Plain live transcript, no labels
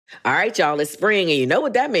All right, y'all, it's spring, and you know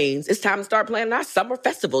what that means. It's time to start planning our summer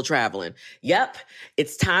festival traveling. Yep,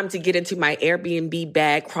 it's time to get into my Airbnb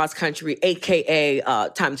bag cross-country, a.k.a.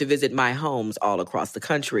 Time to visit my homes all across the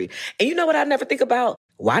country. And you know what I never think about?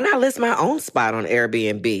 Why not list my own spot on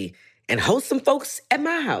Airbnb and host some folks at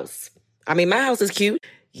my house? I mean, my house is cute.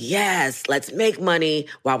 Yes, let's make money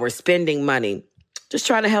while we're spending money. Just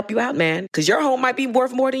trying to help you out, man, because your home might be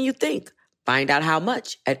worth more than you think. Find out how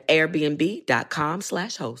much at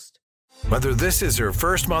airbnb.com/host. Whether this is her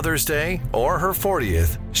first Mother's Day or her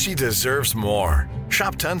 40th, she deserves more.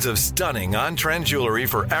 Shop tons of stunning on-trend jewelry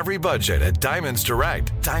for every budget at Diamonds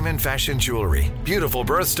Direct. Diamond fashion jewelry, beautiful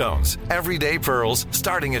birthstones, everyday pearls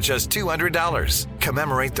starting at just $200.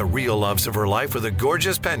 Commemorate the real loves of her life with a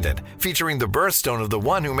gorgeous pendant featuring the birthstone of the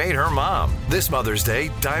one who made her mom. This Mother's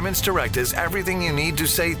Day, Diamonds Direct is everything you need to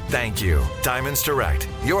say thank you. Diamonds Direct,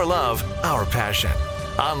 your love, our passion.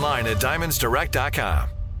 Online at diamondsdirect.com.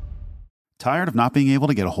 Tired of not being able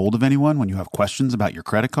to get a hold of anyone when you have questions about your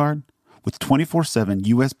credit card? With 24/7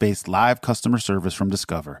 U.S.-based live customer service from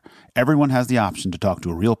Discover, everyone has the option to talk to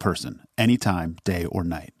a real person anytime, day or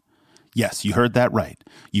night. Yes, you heard that right.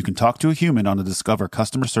 You can talk to a human on the Discover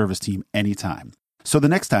customer service team anytime. So the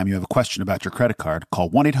next time you have a question about your credit card, call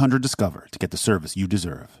 1-800-DISCOVER to get the service you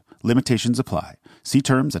deserve. Limitations apply. See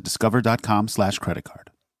terms at discover.com/creditcard.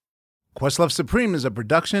 Questlove Supreme is a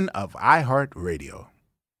production of iHeartRadio.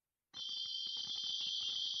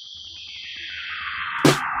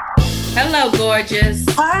 Hello, gorgeous.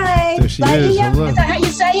 Hi. There she is. Hello. Is that how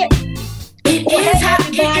you say it? It is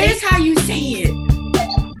how you say it.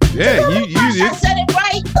 Yeah, I said it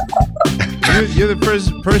right. you're the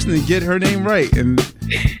first person to get her name right. And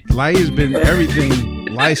Lai's been everything.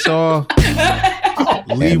 Lysol,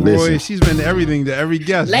 Leroy, she's been everything to every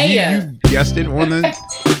guest. Leia. You guessed it on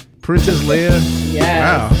the Princess Leia. Yes.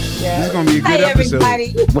 Wow. Yes. This is going to be a good episode.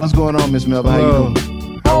 Everybody. What's going on, Miss Melba? How you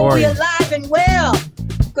doing? How are you? We're alive and well.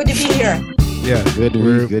 Good to be here. Yeah. Good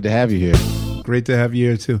to have you here. Great to have you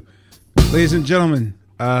here, too. Ladies and gentlemen,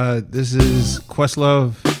 this is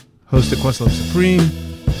Questlove, host of Questlove Supreme.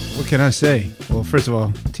 What can I say? Well, first of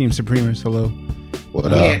all, Team Supremers, hello. What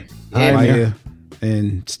up? Yeah. Maya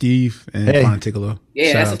and Steve and Ponticolo.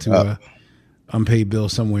 Yeah, Shout out to unpaid bill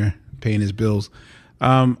somewhere, paying his bills.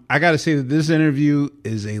 I got to say that this interview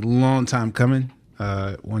is a long time coming.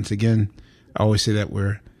 Once again, I always say that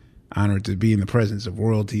we're honored to be in the presence of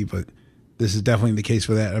royalty, but this is definitely the case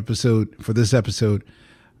for that episode. For this episode,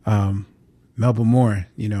 Melba Moore,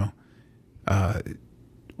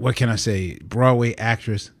 what can I say? Broadway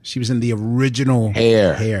actress. She was in the original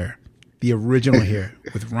Hair. The original Hair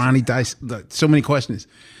with Ronnie Dice. So many questions.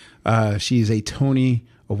 She is a Tony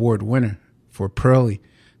Award winner for Pearly.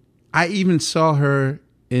 I even saw her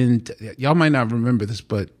in, y'all might not remember this,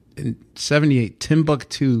 but in 78,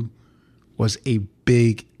 Timbuktu was a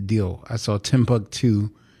big deal. I saw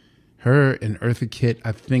Timbuktu, her and Eartha Kitt,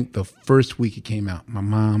 I think the first week it came out. My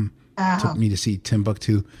mom took me to see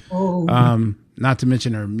Timbuktu. Not to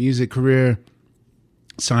mention her music career,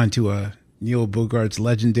 signed to Neil Bogart's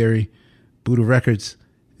legendary Buddha Records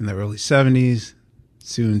in the early 70s,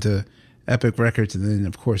 soon to Epic Records, and then,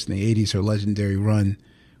 of course, in the 80s, her legendary run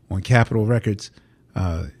on Capitol Records,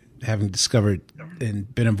 having discovered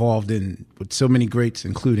and been involved in with so many greats,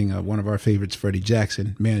 including one of our favorites, Freddie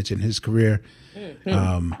Jackson, managing his career.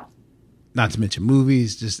 Not to mention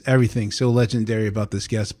movies, just everything so legendary about this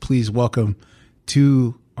guest. Please welcome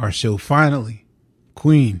to our show, finally,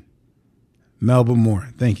 Queen Melba Moore.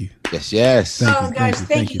 Thank you. Yes.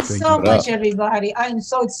 Thank you so much, everybody. I'm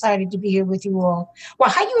so excited to be here with you all. Well,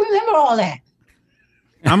 how do you remember all that?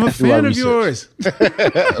 I'm a fan of yours.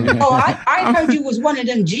 I heard you was one of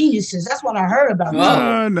them geniuses. That's what I heard about. No.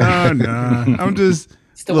 I'm just.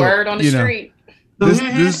 It's the word on the street. This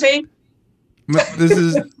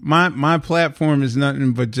is my platform is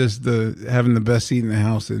nothing but just having the best seat in the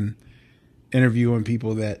house and interviewing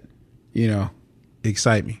people that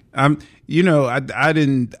excite me. I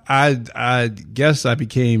guess I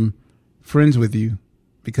became friends with you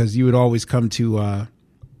because you would always come to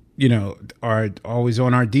always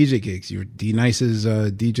on our DJ gigs. Your D-Nice's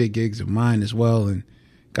DJ gigs of mine as well, and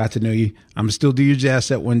got to know you. I'm still do your jazz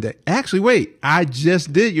set one day. Actually, wait, I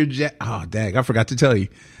just did your jazz. Oh, dang, I forgot to tell you.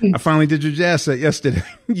 I finally did your jazz set yesterday.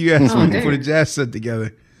 You asked me to put a jazz set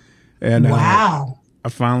together, and wow, I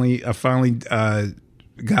finally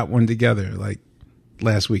got one together like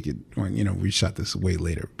last week. We shot this way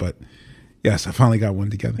later, but yes, I finally got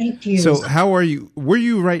one together. Thank you. So, how are you? Were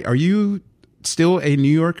you right? Are you still a New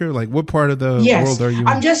Yorker? Like, what part of the world are you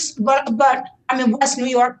I'm in? but I'm in West New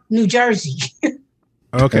York, New Jersey.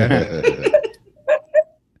 Okay.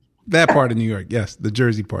 That part of New York, yes. The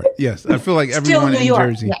Jersey part, yes. I feel like Still everyone New in York.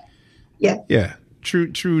 Jersey. Yeah.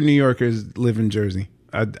 True New Yorkers live in Jersey.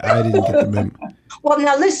 I didn't get the memo. Well,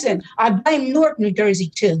 now listen, I blame Newark, New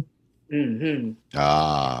Jersey too. Mm-hmm.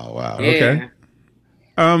 Ah, wow. Okay.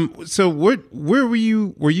 So where were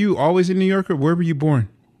you? Were you always in New York, or where were you born?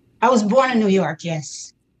 I was born in New York,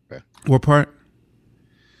 yes. What part?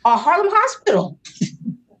 Harlem Hospital.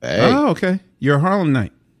 Hey. Oh, okay. You're a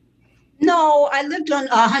Harlemite. No, I lived on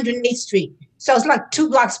 108th Street. So it's like 2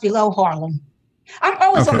 blocks below Harlem. I'm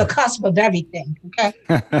always on the cusp of everything, okay?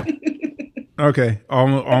 Okay.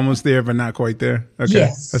 Almost there, but not quite there. Okay.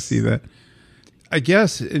 Yes. I see that. I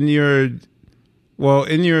guess in your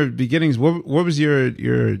beginnings, what was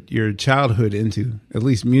your childhood into, at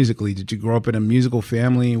least musically? Did you grow up in a musical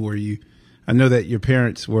family? I know that your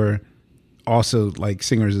parents were also like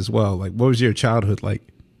singers as well. Like, what was your childhood like?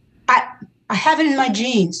 I have it in my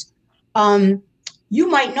genes. You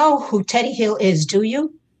might know who Teddy Hill is, do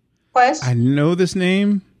you, Quest? I know this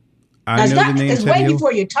name. It's way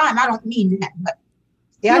before your time. I don't mean that, but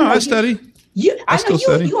yeah, no, I study. I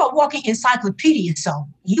know you are walking encyclopedia, so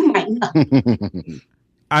you might know.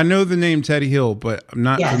 I know the name Teddy Hill, but I'm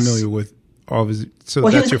not familiar with all of his. So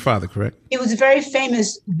that's your father, correct? He was a very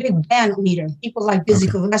famous big band leader. People like Dizzy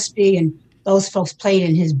Gillespie and those folks played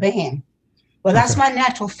in his band. Well, that's my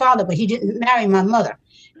natural father, but he didn't marry my mother.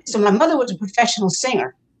 So my mother was a professional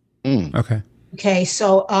singer. Okay.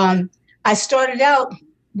 So I started out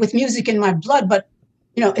with music in my blood, but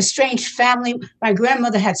estranged family. My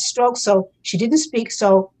grandmother had stroke, so she didn't speak.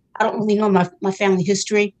 So I don't really know my family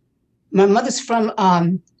history. My mother's from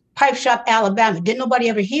Pipe Shop, Alabama. Didn't nobody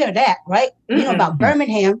ever hear that, right? Mm-hmm. You know about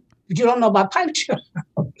Birmingham, but you don't know about Pipe Shop.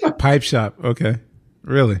 Pipe Shop. Okay.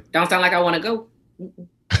 Really? Don't sound like I want to go.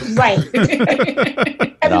 Right.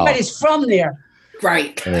 Everybody's from there.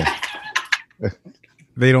 Right.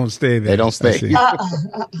 They don't stay there. They don't stay.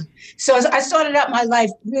 So I started out my life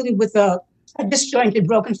really with a disjointed,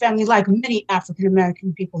 broken family, like many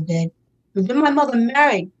African-American people did. But then my mother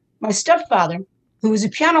married my stepfather, who was a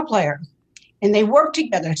piano player, and they worked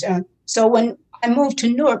together. So when I moved to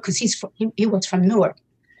Newark, because he was from Newark,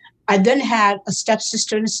 I then had a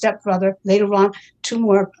stepsister and a stepbrother. Later on, 2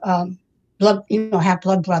 more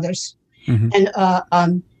half-blood brothers. Mm-hmm.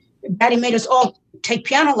 And Daddy made us all take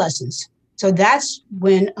piano lessons. So that's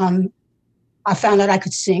when I found out I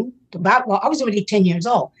could sing. I was already 10 years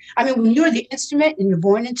old. I mean, when you're the instrument and you're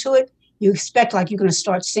born into it, you expect like you're going to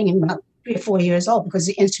start singing about 3 or 4 years old because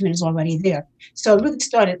the instrument is already there. So it really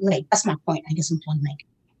started late. That's my point, I guess I'm trying to make.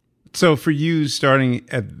 So for you, starting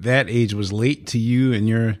at that age was late to you in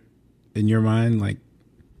your mind? Like,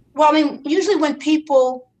 well, I mean, usually when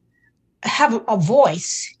people have a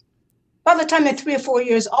voice, by the time they're 3 or 4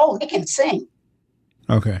 years old, they can sing.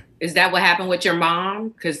 Okay. Is that what happened with your mom?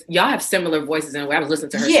 Because y'all have similar voices in a way. I was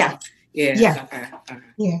listening to her. Yeah. Yeah. Okay.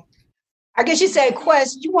 Yeah. I guess you said,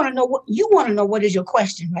 Quest, you want to know what is your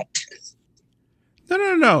question, right?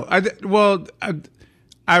 No.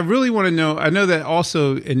 I really want to know. I know that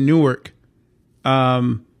also in Newark,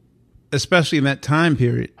 especially in that time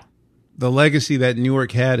period, the legacy that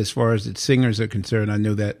Newark had as far as its singers are concerned. I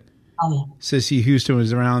know that Cissy Houston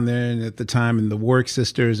was around there and at the time, and the Warwick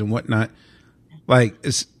Sisters and whatnot. Like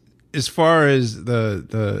as far as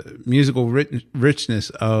the musical richness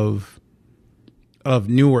of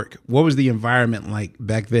Newark, what was the environment like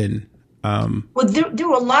back then? Well, there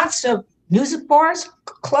were lots of music bars,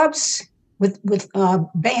 clubs with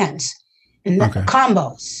bands and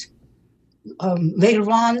combos.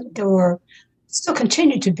 Later on, there were still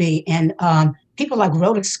continue to be, and people like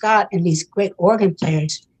Rhoda Scott and these great organ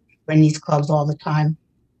players were in these clubs all the time.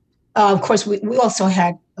 Of course, we also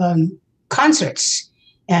had concerts,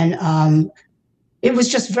 and it was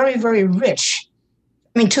just very, very rich.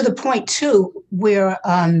 I mean, to the point, too, where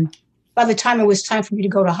by the time it was time for me to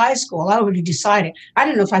go to high school, I already decided I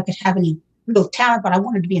didn't know if I could have any real talent, but I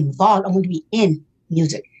wanted to be involved. I wanted to be in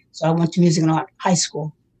music. So I went to music and art high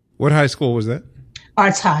school. What high school was that?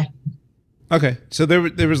 Arts High. Okay. So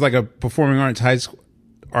there was like a performing arts high school.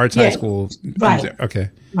 High school. Right. Okay.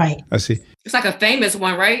 Right. I see. It's like a famous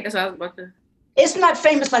one, right? That's what I was about to... It's not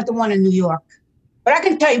famous like the one in New York. But I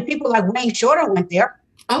can tell you people like Wayne Shorter went there.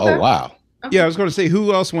 Okay. Oh, wow. Okay. Yeah, I was going to say,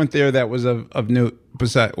 who else went there that was of note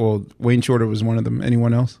besides, Wayne Shorter was one of them.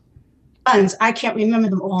 Anyone else? Tons. I can't remember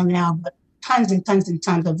them all now, but tons and tons and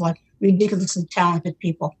tons of like ridiculously talented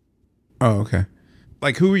people. Oh, okay.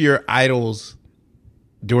 Like, who were your idols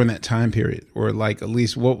during that time period? Or like, at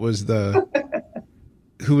least what was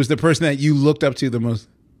who was the person that you looked up to the most?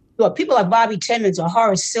 Well, people like Bobby Timmons or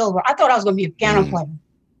Horace Silver. I thought I was going to be a piano player.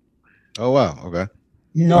 Oh, wow. Okay.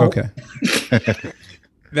 No. Okay.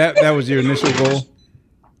 That was your initial goal?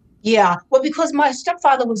 Yeah. Well, because my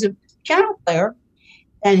stepfather was a piano player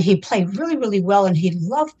and he played really, really well and he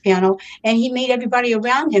loved piano and he made everybody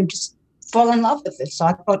around him just fall in love with it. So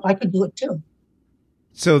I thought I could do it too.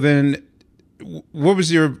 So then what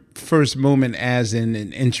was your first moment as in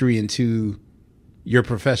an entry into your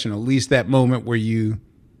profession, at least that moment where you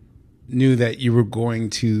knew that you were going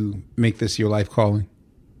to make this your life calling?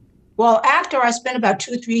 Well, after I spent about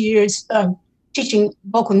 2 or 3 years teaching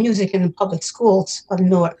vocal music in the public schools of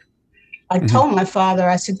Newark, I told my father,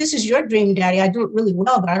 I said, this is your dream, Daddy. I do it really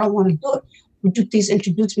well, but I don't want to do it. Would you please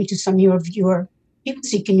introduce me to some of your people?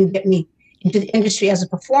 See, can you get me into the industry as a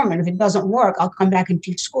performer? And if it doesn't work, I'll come back and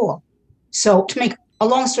teach school. So to make a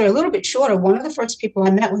long story a little bit shorter, one of the first people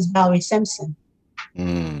I met was Valerie Simpson.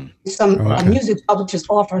 Some music publishers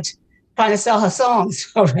offered trying to sell her songs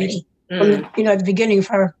already from the beginning of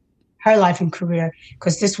her life and career,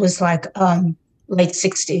 because this was like late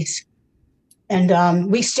 60s. And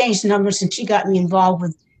we exchanged numbers and she got me involved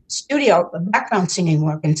with studio background singing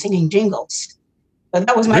work and singing jingles. So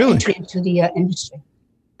that was my entry into the industry.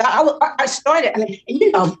 I started,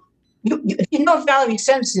 if you know Valerie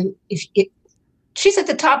Simpson, she's at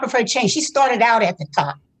the top of her chain. She started out at the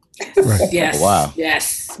top. Right. Yes. Wow.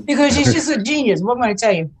 Yes. Because she's just a genius. What am I going to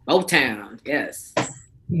tell you? Motown. Yes.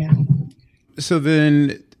 Yeah. So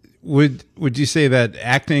then would you say that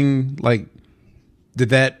acting, like, did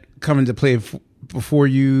that come into play before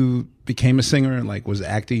you became a singer? Like, was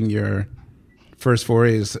acting your first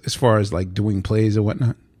foray as far as like doing plays and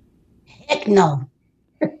whatnot? Heck no.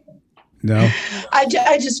 No? I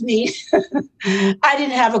just mean, I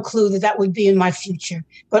didn't have a clue that would be in my future.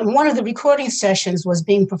 But one of the recording sessions was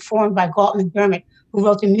being performed by Galt McDermott, who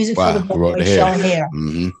wrote the music for the Broadway show Hair.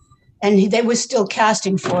 Mm-hmm. And they were still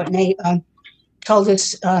casting for it. And they told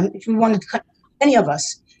us if we wanted to, any of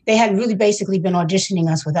us, they had really basically been auditioning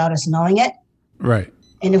us without us knowing it. Right.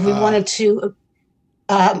 And if we wanted to,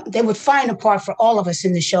 they would find a part for all of us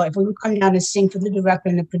in the show. If we would come down and sing for the director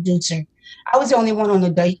and the producer. I was the only one on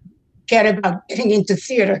the day cared about getting into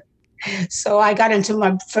theater. So I got into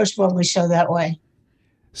my first Broadway show that way.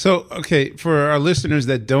 So, okay, for our listeners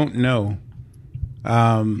that don't know.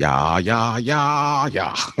 Yeah. Yeah.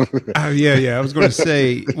 I was going to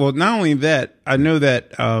say, well, not only that, I know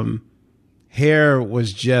that Hair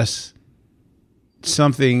was just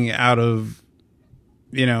something out of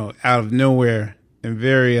nowhere and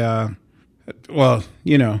very,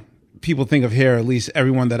 people think of Hair, at least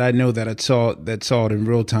everyone that I know that saw it in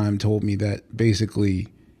real time told me that basically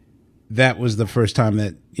that was the first time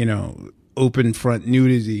that, open front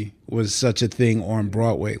nudity was such a thing on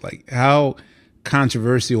Broadway. Like, how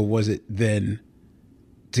controversial was it then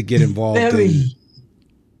to get involved in?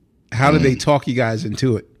 How did they talk you guys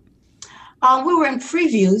into it? We were in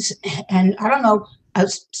previews, and I don't know,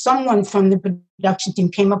 someone from the production team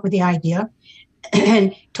came up with the idea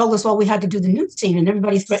and told us, well, we had to do the nude scene, and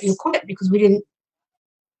everybody threatened to quit because we didn't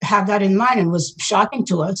have that in mind, and it was shocking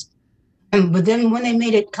to us. But then when they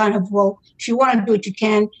made it kind of, well, if you want to do it, you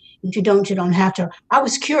can. If you don't have to. I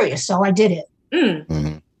was curious, so I did it.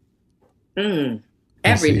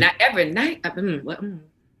 Every night.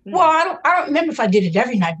 Well, I don't remember if I did it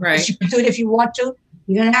every night. Right. You can do it if you want to.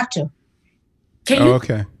 You don't have to.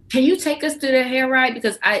 Can you take us through the Hair ride?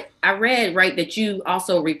 Because I read that you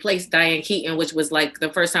also replaced Diane Keaton, which was like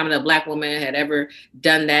the first time that a Black woman had ever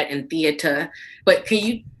done that in theater. But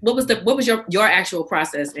what was your actual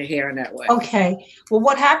process in Hair in that way? Okay. Well,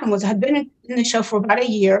 what happened was I had been in the show for about a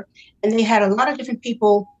year, and they had a lot of different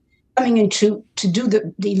people coming in to do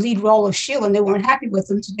the lead role of Sheila, and they weren't happy with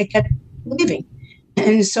them, so they kept leaving.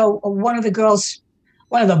 And so one of the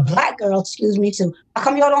Black girls, so how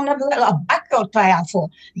come y'all don't ever let a Black girl try out for?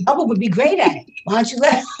 Melba would be great at it. Why don't you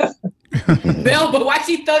let her? Melba, why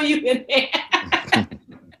she throw you in there?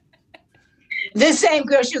 This same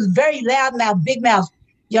girl, she was a very loud-mouthed, big-mouthed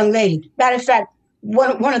young lady. Matter of fact,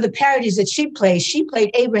 one of the parodies that she played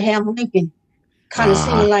Abraham Lincoln, kind of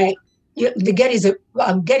singing like the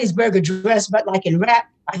Gettysburg Address, but like in rap,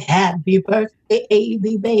 like, happy birthday,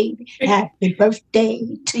 baby, happy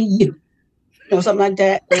birthday to you. Something like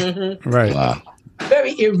that. Mm-hmm. Right. Wow.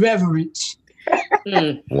 Very irreverent.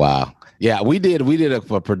 Wow. Yeah, we did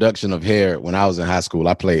a production of Hair when I was in high school.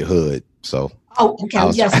 I played Hood, so. Oh,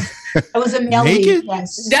 okay. Yes. I was a male lead.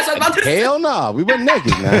 Yes. That's what I'm about to say. Hell no, we weren't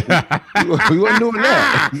naked, man. we weren't doing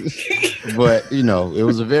that. But it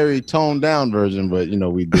was a very toned down version. But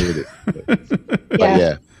we did it. But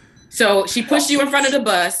yeah. So she pushed you in front of the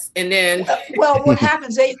bus, and then. Well, what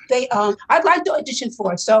happens? They I'd like to audition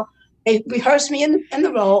for it, so they rehearsed me in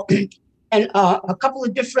the role, and a couple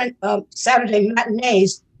of different Saturday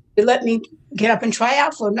matinees. they let me get up and try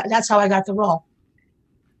out for them. That's how I got the role.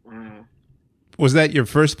 Was that your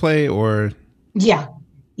first play or? Yeah.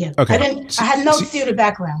 Okay. I had no theater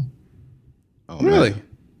background. Oh, really?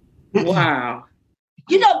 Wow.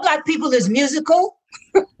 You know, Black people is musical.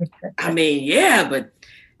 I mean, yeah, but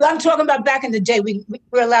I'm talking about back in the day.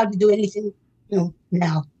 We're allowed to do anything,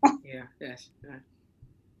 now. Yeah, yes.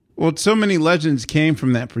 Well, so many legends came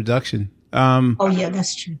from that production. Oh yeah,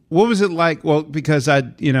 that's true. What was it like? Well, because for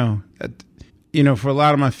a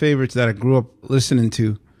lot of my favorites that I grew up listening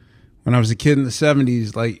to when I was a kid in the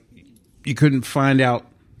 70s, like you couldn't find out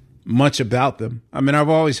much about them. I mean, I've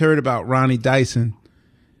always heard about Ronnie Dyson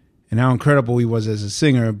and how incredible he was as a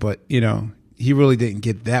singer, but he really didn't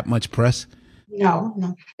get that much press.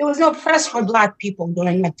 No. There was no press for Black people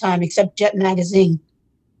during that time except Jet Magazine.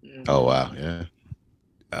 Oh, wow.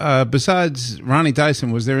 Yeah. Besides Ronnie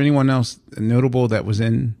Dyson, was there anyone else notable that was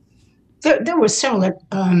in? There were several.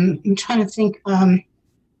 I'm trying to think.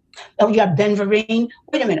 You got Ben Vereen.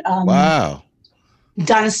 Wait a minute. Wow.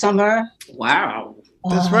 Donna Summer. Wow.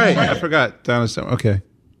 That's right. I forgot Donna Summer. Okay.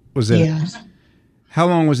 Was it? Yeah. How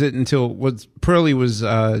long was it until Pearlie was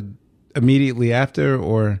immediately after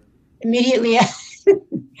or? Immediately after.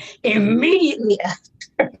 Immediately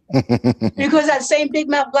after. Because that same big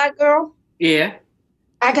mouth Black girl. Yeah.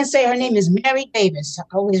 I can say her name is Mary Davis. I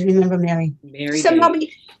always remember Mary. Mary She said, Davis.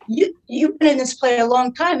 Mommy, you've been in this play a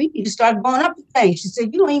long time. You need to start going up to things. She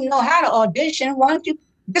said, you don't even know how to audition. Why don't you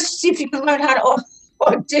just see if you can learn how to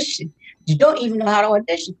audition? You don't even know how to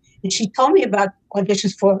audition. And she told me about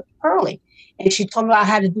auditions for Pearlie. And she told me I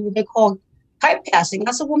had to do what they call typecasting.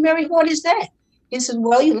 I said, well, Mary, what is that? He said,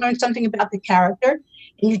 well, you learn something about the character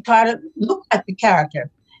and you try to look like the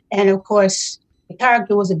character. And of course, the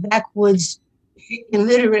character was a backwoods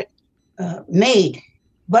illiterate maid,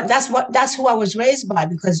 but that's who I was raised by,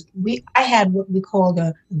 because I had what we called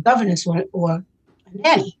a governess or a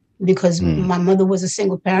nanny, because my mother was a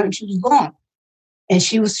single parent. She was gone, and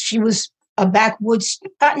she was a backwoods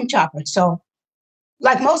cotton chopper. So,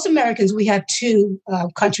 like most Americans, we have two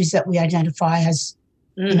countries that we identify as,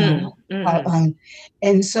 and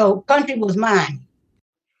so country was mine.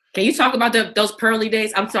 Can you talk about those Pearlie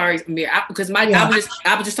days? I'm sorry, Amir, because I was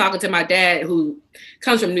just talking to my dad, who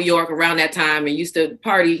comes from New York around that time and used to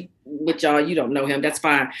party with y'all. You don't know him, that's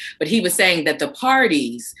fine. But he was saying that the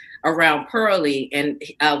parties around Pearlie and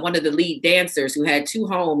one of the lead dancers who had two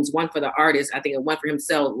homes, one for the artist, I think, and one for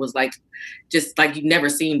himself, was just like you've never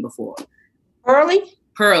seen before. Pearlie.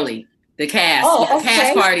 The cast,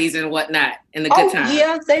 cast parties and whatnot, and the good times.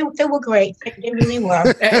 Yeah, they were great. They really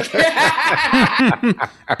were.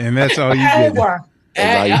 And that's all you They did. were.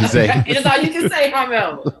 That's all you can say. That's all you can say,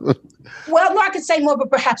 Carmel. Well, no, I could say more,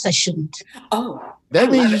 but perhaps I shouldn't. Oh,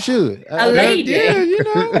 that means you should. A lady.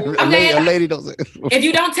 Yeah, a lady don't say. If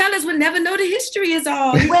you don't tell us, we'll never know the history is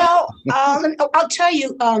all. Well, I'll tell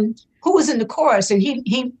you who was in the chorus, and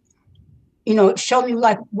he showed me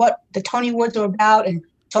like what the Tony Awards are about, and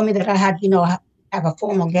told me that I had, have a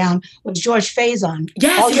formal gown with George Faison.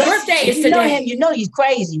 Yes, his birthday is today. You know him, you know he's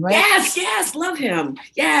crazy, right? Yes, love him.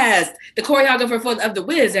 Yes, the choreographer of The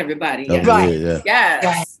Wiz, everybody. Yes. Right. Yeah.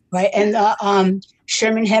 Yes. Right. And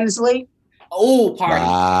Sherman Hemsley. Oh, party.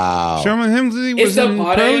 Wow. Sherman Hemsley was It's a in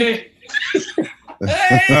party.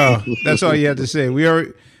 Oh, that's all you had to say. We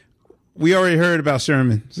already heard about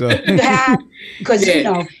Sherman. So Because he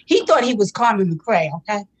thought he was Carmen McRae,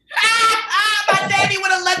 okay? My daddy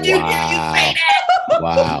would have let you hear you say that.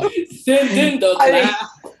 Wow. Send in the cloud.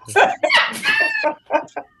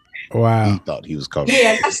 wow. He thought he was covered.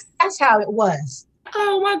 Yeah, that's how it was.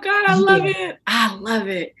 Oh my God, I love it. I love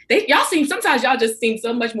it. Sometimes y'all just seem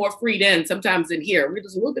so much more freed in sometimes than here. We're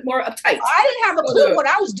just a little bit more uptight. I didn't have a clue what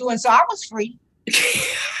I was doing, so I was free. It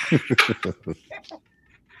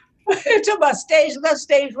took about stage left,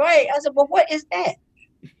 stage right. I said, well, what is that?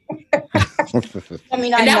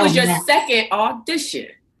 And that was your second audition.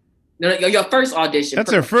 No, your first audition.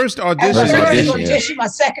 That's her first audition. That's my first audition, my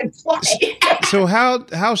second play. So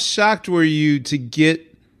how shocked were you to get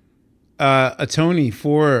a Tony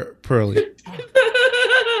for Pearlie?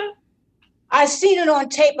 I seen it on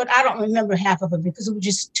tape, but I don't remember half of it because it was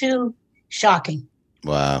just too shocking.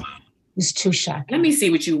 Wow. It was too shocking. Let me see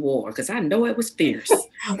what you wore, because I know it was fierce.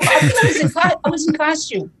 I was in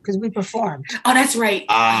costume because we performed. Oh, that's right.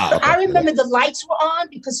 I remember the lights were on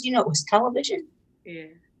because, it was television. Yeah.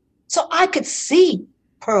 So I could see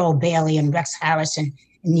Pearl Bailey and Rex Harrison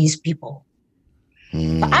and these people.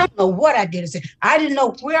 But I don't know what I did. I didn't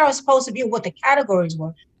know where I was supposed to be or what the categories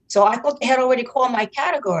were. So I thought they had already called my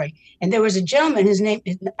category. And there was a gentleman, an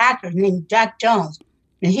actor named Jack Jones.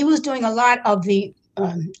 And he was doing a lot of the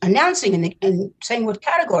announcing and saying what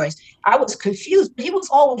categories. I was confused, but he was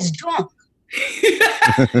always drunk.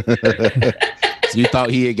 So you thought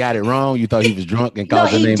he had got it wrong? You thought he was drunk and called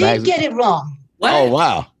the name? No, he did get it wrong. What? Oh,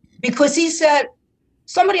 wow. Because he said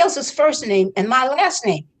somebody else's first name and my last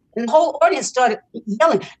name. And the whole audience started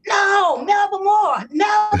yelling, "No, Melba Moore,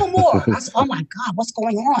 Melba Moore." I said, "Oh my God, what's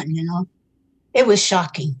going on?" You know, it was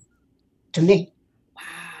shocking to me.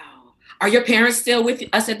 Wow. Are your parents still with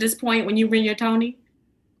us at this point when you win your Tony?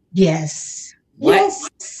 Yes. What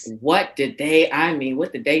Yes. did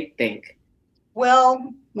they think?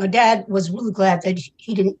 Well, my dad was really glad that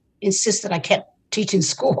he didn't insist that I kept teaching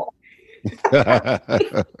school. I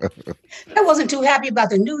wasn't too happy about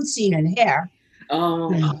the nude scene and hair.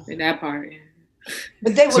 Oh, in that part. Yeah.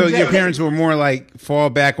 But they were So your parents were more like fall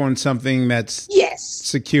back on something that's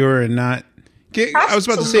secure and not. I was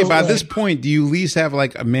about to say, by this point, do you at least have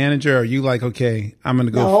like a manager? Or are you like, okay, I'm going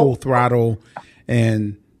to go full throttle?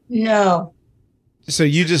 And no. So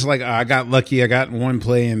you just like, I got lucky. I got one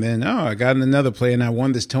play and then, I got another play and I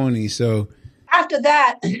won this Tony. So after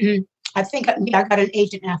that, I think I got an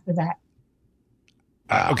agent after that.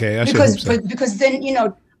 Okay. Because then, you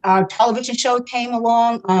know, our television show came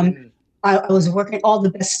along. I was working at all the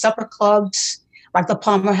best supper clubs, like the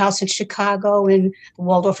Palmer House in Chicago and the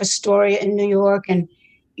Waldorf Astoria in New York. And,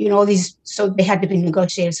 you know, so they had to be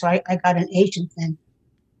negotiated. So I got an agent then.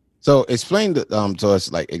 So explain to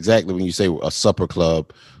us, like, exactly when you say a supper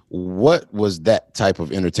club, what was that type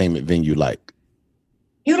of entertainment venue like?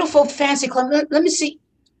 Beautiful, fancy club. Let me see.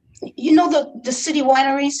 You know the City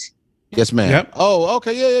Wineries? Yes, ma'am. Yep. Oh,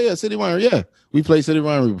 okay. Yeah. City Winery. Yeah. We played City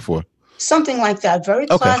Winery before. Something like that. Very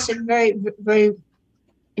classic, very, very,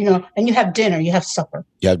 you know, and you have dinner, you have supper.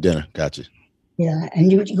 You have dinner. Gotcha. Yeah.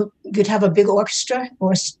 And you'd have a big orchestra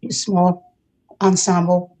or a small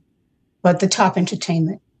ensemble, but the top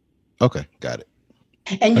entertainment. Okay. Got it.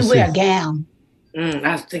 And you wear a gown.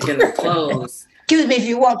 I was thinking the clothes. Excuse me if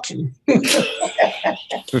you want to.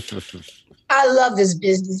 I love this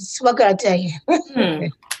business. What can I tell you?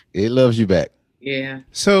 It loves you back. Yeah.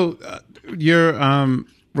 So your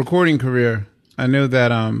recording career, I know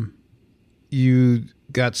that you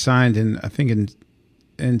got signed in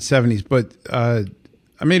 70s, but I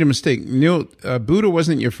made a mistake. Neil Buddha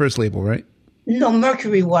wasn't your first label, right? No,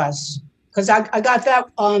 Mercury was, because I got that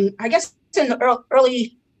I guess in the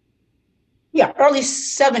early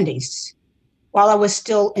 70s, while I was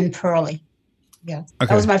still in Pearly. Yeah, okay.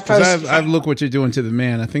 That was my first. I've looked what you're doing to the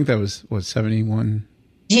man. I think that was 71.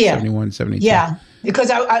 Yeah, 71, 72. Yeah, because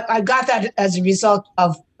I got that as a result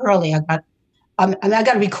of Pearly. I got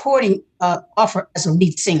a recording offer as a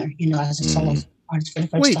lead singer, you know, as a solo artist for the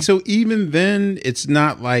first time. So even then, it's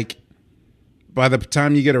not like by the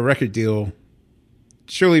time you get a record deal,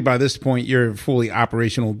 surely by this point you're fully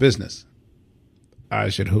operational business. I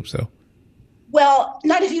should hope so. Well,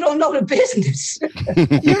 not if you don't know the business.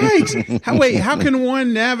 Yikes! How can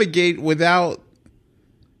one navigate without?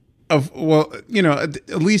 You know,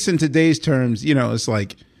 at least in today's terms, you know, it's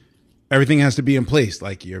like everything has to be in place.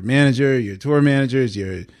 Like your manager, your tour managers,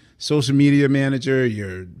 your social media manager,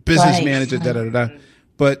 your business manager, da.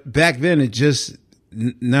 But back then, it just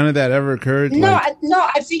none of that ever occurred. No,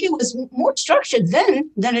 I think it was more structured then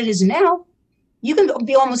than it is now. You can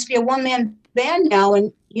almost be a one-man band now,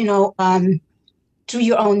 and you know, through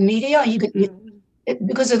your own media, you can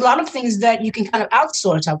because there's a lot of things that you can kind of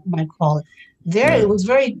outsource. I might call it. There, it was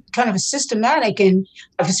very kind of systematic, and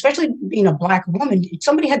especially being a Black woman,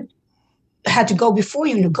 somebody had to go before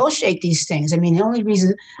you negotiate these things. I mean, the only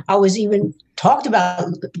reason I was even talked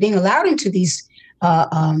about being allowed into these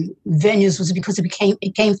venues was because it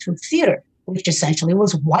came through theater, which essentially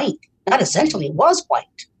was white. Not essentially, it was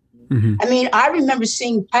white. Mm-hmm. I mean, I remember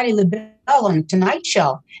seeing Patti LaBelle on the Tonight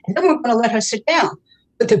Show, and they weren't going to let her sit down,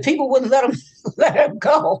 but the people wouldn't let her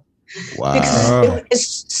go. Wow. Because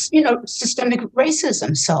it's, you know, systemic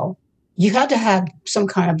racism. So you had to have some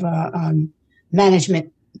kind of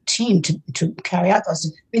management team to carry out those.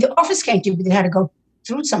 I mean, the office came to you, but they had to go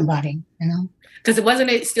through somebody, you know. Because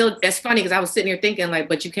it's funny because I was sitting here thinking like,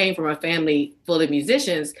 but you came from a family full of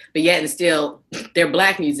musicians, but yet and still they're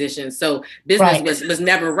Black musicians. So business was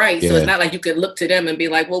never right. Yeah. So it's not like you could look to them and be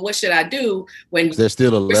like, well, what should I do when there's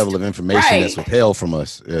still a level of information that's withheld from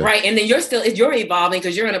us. Yeah. Right. And then you're evolving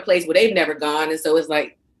because you're in a place where they've never gone. And so it's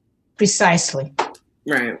like. Precisely.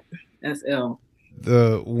 Right. That's ill.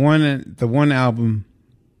 The one album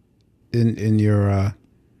in your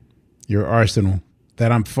arsenal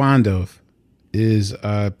that I'm fond of is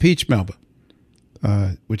Peach Melba,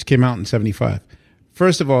 which came out in 75.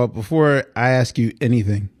 First of all, before I ask you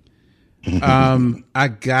anything, I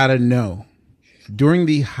gotta know, during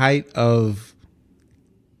the height of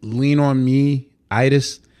Lean On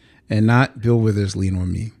Me-itis and not Bill Withers' Lean On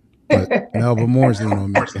Me, but Melba Moore's Lean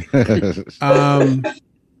On Me.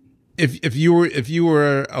 If you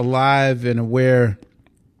were alive and aware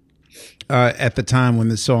at the time when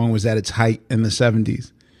the song was at its height in the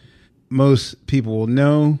 70s, most people will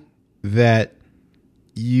know that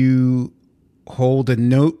you hold a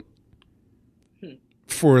note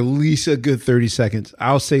for at least a good 30 seconds.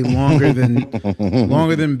 I'll say longer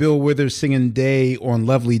than Bill Withers singing Day on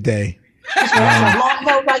Lovely Day. Long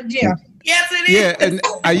note right there. Yes, it is. Yeah, and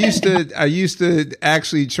I used to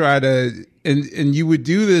actually try to, and you would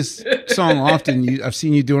do this song often. I've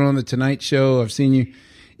seen you do it on the Tonight Show. I've seen you,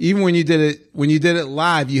 even when you did it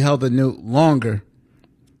live, you held the note longer.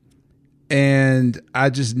 And I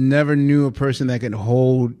just never knew a person that could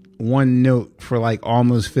hold one note for like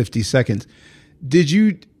almost 50 seconds. Did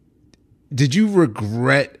you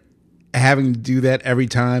regret having to do that every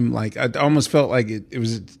time? Like, I almost felt like it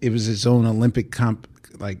was its own Olympic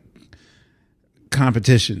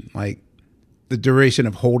competition, like the duration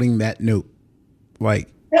of holding that note. Like,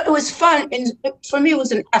 it was fun, and for me, it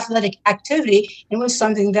was an athletic activity. It was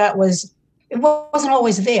something that it wasn't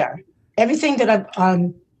always there. Everything that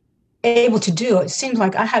I'm able to do, it seemed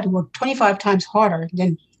like I had to work 25 times harder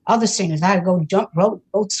than other singers. I had to go jump rope,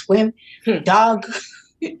 go swim, dog,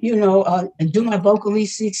 and do my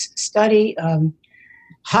vocalistics, study,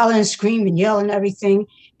 holler and scream and yell and everything.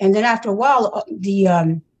 And then after a while,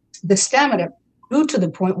 the stamina grew to the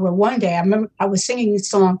point where one day I remember I was singing this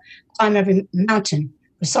song, Climb Every Mountain,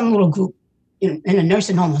 for some little group in a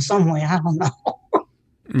nursing home or somewhere. I don't know.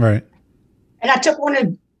 Right. And I took one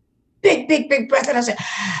of the big breath and I said,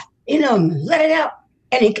 let it out.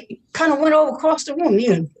 And it kind of went over across the room,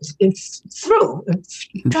 it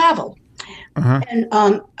traveled. Uh-huh. And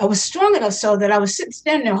I was strong enough so that I was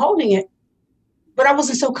standing there holding it, but I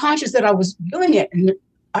wasn't so conscious that I was doing it. And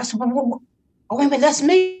I said, well, wait a minute, that's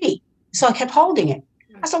me. So I kept holding it.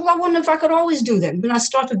 I said, well, I wonder if I could always do that. And then I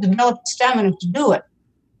started to develop stamina to do it.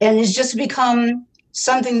 And it's just become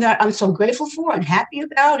something that I'm so grateful for and happy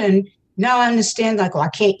about. And now I understand, like, I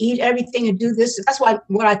can't eat everything and do this. That's what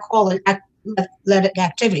I call an athletic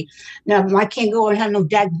activity. Now, I can't go and have no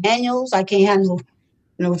Jack Daniels. I can't have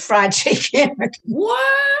no fried chicken. What?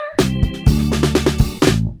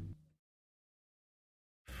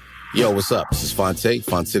 Yo, what's up? This is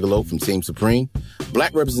Fontigolo from Team Supreme.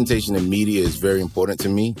 Black representation in media is very important to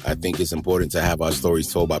me. I think it's important to have our stories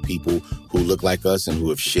told by people who look like us and who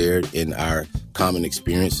have shared in our common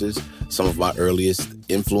experiences. Some of my earliest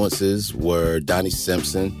influences were Donnie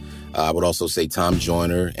Simpson. I would also say Tom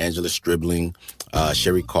Joyner, Angela Stribling,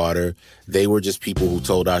 Sherry Carter. They were just people who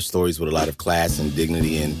told our stories with a lot of class and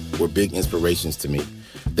dignity and were big inspirations to me.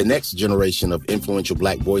 The next generation of influential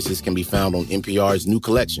Black voices can be found on NPR's new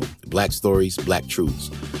collection, Black Stories, Black Truths.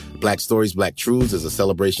 Black Stories, Black Truths is a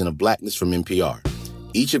celebration of Blackness from NPR.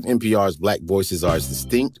 Each of NPR's Black voices are as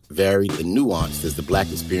distinct, varied, and nuanced as the Black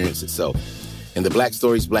experience itself. In the Black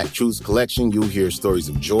Stories, Black Truths collection, you'll hear stories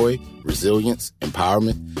of joy, resilience,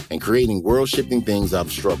 empowerment, and creating world-shifting things out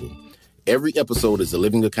of struggle. Every episode is a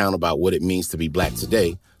living account about what it means to be Black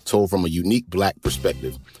today, told from a unique Black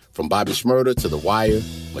perspective. From Bobby Shmurda to The Wire,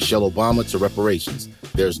 Michelle Obama to reparations,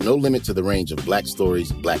 there's no limit to the range of Black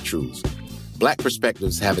stories, Black truths. Black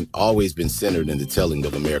perspectives haven't always been centered in the telling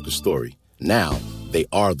of America's story. Now, they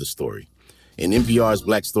are the story. In NPR's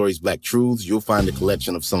Black Stories, Black Truths, you'll find a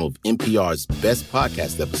collection of some of NPR's best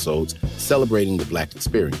podcast episodes celebrating the Black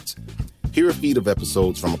experience. Hear a feed of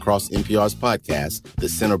episodes from across NPR's podcasts, The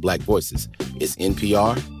Center Black Voices. It's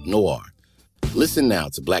NPR Noir. Listen now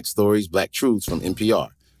to Black Stories, Black Truths from NPR,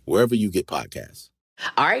 wherever you get podcasts.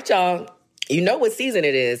 All right, y'all. You know what season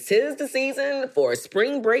it is. 'Tis the season for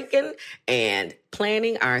spring breaking and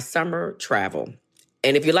planning our summer travel.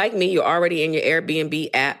 And if you're like me, you're already in your Airbnb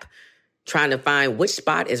app trying to find which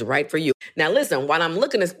spot is right for you. Now, listen, while I'm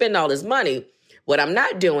looking to spend all this money, what I'm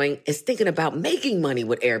not doing is thinking about making money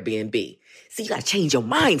with Airbnb. See, you got to change your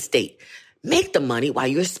mind state. Make the money while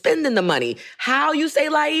you're spending the money. How, you say,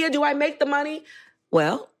 Laia, do I make the money?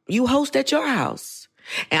 Well, you host at your house.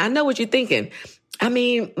 And I know what you're thinking. I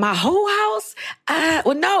mean, my whole house?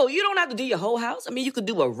 Well, no, you don't have to do your whole house. I mean, you could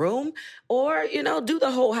do a room or, do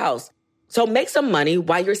the whole house. So make some money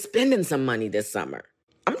while you're spending some money this summer.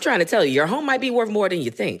 I'm trying to tell you, your home might be worth more than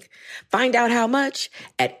you think. Find out how much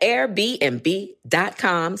at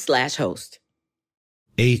airbnb.com/host.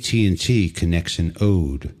 AT&T connects an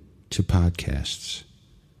ode to podcasts.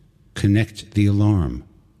 Connect the alarm.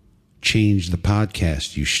 Change the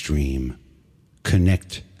podcast you stream.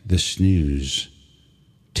 Connect the snooze.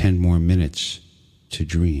 10 more minutes to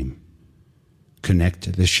dream.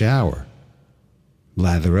 Connect the shower.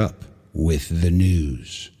 Lather up with the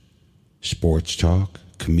news, sports talk,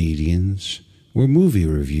 comedians, or movie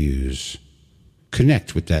reviews.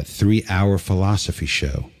 Connect with that 3-hour philosophy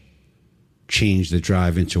show. Change the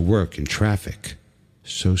drive into work and traffic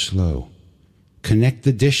so slow. Connect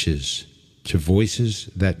the dishes to voices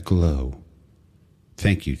that glow.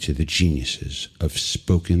 Thank you to the geniuses of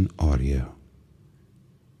spoken audio.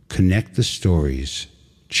 Connect the stories,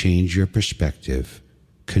 change your perspective.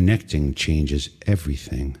 Connecting changes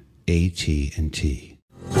everything. AT&T.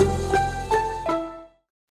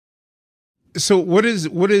 So what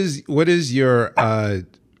is your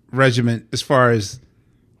regimen as far as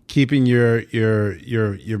keeping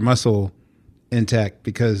your muscle intact?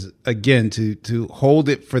 Because again, to hold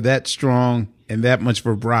it for that strong and that much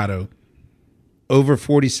vibrato over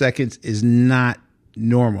 40 seconds is not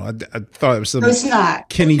normal. I thought it was some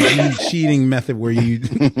Kenny G cheating method where you do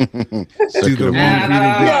the wrong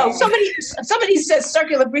breathing. No, somebody said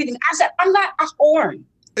circular breathing. I said, I'm not a horn.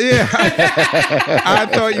 Yeah, I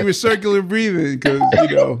thought you were circular breathing because,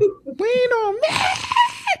 you know, lean on me.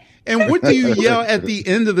 And what do you yell at the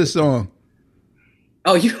end of the song?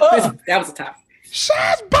 Oh, that was a tough.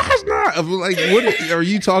 Shaz Bosner. Like, what are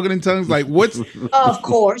you talking in tongues? Like, what's? Of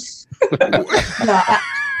course.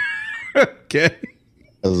 Okay.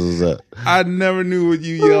 I never knew what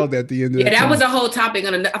you yelled at the end of that. Yeah, that was a whole topic.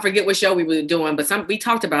 I forget what show we were doing, but we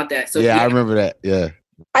talked about that. So yeah, I remember that. Yeah.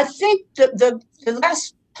 I think the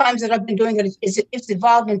last times that I've been doing it it's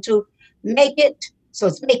evolved into make it. So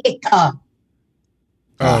it's make it come.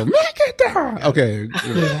 Oh, make it down. Okay.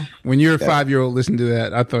 Yeah. When you're a 5-year-old, listen to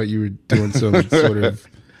that. I thought you were doing some sort of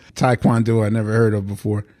taekwondo I never heard of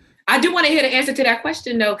before. I do want to hear the answer to that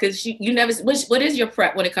question though, because you never. What is your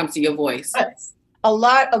prep when it comes to your voice? A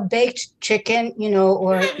lot of baked chicken,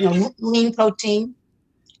 or lean protein.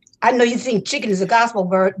 I know you think chicken is a gospel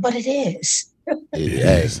bird, but it is.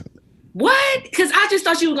 Yes. What? Because I just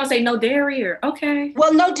thought you were gonna say no dairy or okay.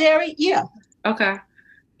 Well, no dairy, yeah. Okay.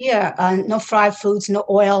 Yeah, no fried foods, no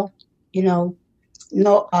oil, no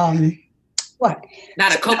what?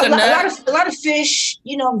 Not a coconut. A lot of fish,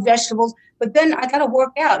 vegetables. But then I got to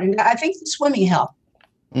work out, and I think the swimming helped.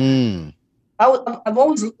 I've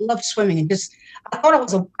always loved swimming, and I thought I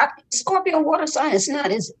was a Scorpio water sign. It's not,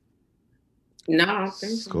 is it? No, I don't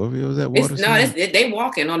think so. Scorpio is that water sign? No, they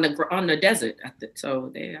walking on the desert. So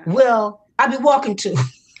they. Well, I'll be walking too.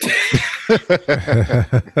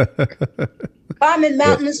 I'm in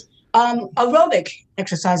mountains. Aerobic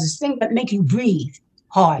exercises, things that make you breathe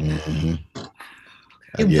hard. Mm-hmm.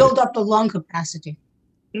 You build up the lung capacity.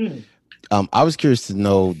 Mm. I was curious to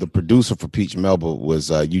know, the producer for Peach Melba was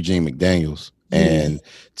Eugene McDaniels, and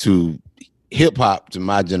to hip hop, to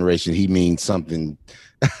my generation, he means something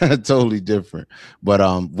totally different. But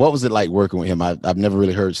what was it like working with him? I've never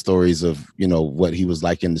really heard stories of what he was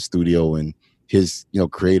like in the studio and his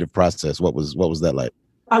creative process. What was that like?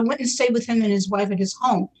 I went and stayed with him and his wife at his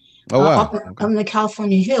home. Oh wow! Up in the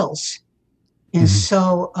California hills, and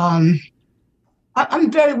so I'm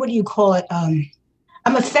very, what do you call it?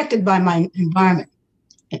 I'm affected by my environment.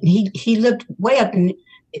 And he lived way up in,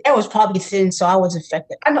 it was probably thin, so I was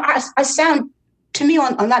affected. I sound, to me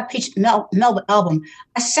on that Peach Melba album,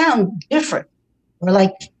 I sound different. Or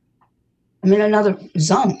like I'm in another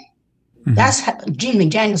zone. Mm-hmm. That's how Gene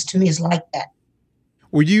McDaniels to me is like that.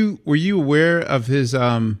 Were you aware of his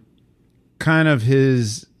kind of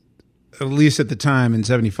his, at least at the time in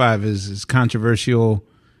 '75, his controversial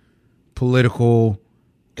political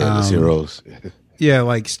heroes? Yeah,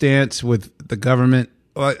 like stance with the government.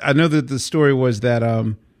 Well, I know that the story was that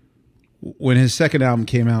when his second album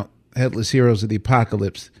came out, Headless Heroes of the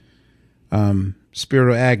Apocalypse,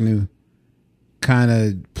 Spiro Agnew kind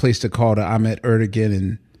of placed a call to Ahmet Ertegun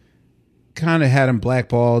and kind of had him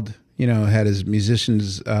blackballed, had his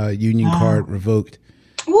musician's union card revoked.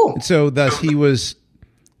 Ooh. And so thus he was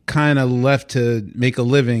kind of left to make a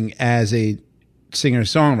living as a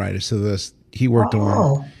singer-songwriter. So thus he worked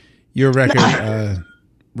on your record,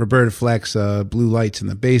 Roberta Flack's Blue Lights in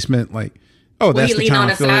the Basement. Like, that's the time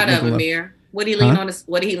I feel like making love. What did he lean on?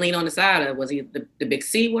 What did he lean on the side of? Was he the big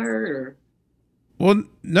C word or? Well,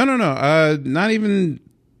 no, not even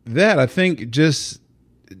that. I think it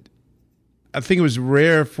was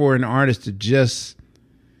rare for an artist to just,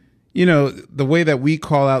 the way that we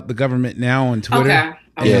call out the government now on Twitter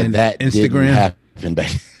and that Instagram. Didn't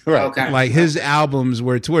happen. Right. Okay. Like his albums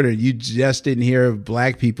were Twitter. You just didn't hear of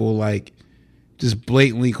black people like just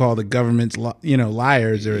blatantly call the government's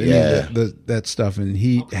liars or any of that stuff. And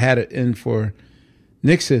he had it in for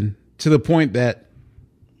Nixon to the point that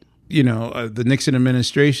the Nixon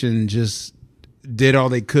administration just did all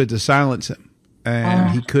they could to silence him,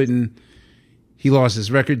 and he lost his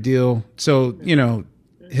record deal. So, you know,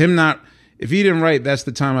 him not, if he didn't write That's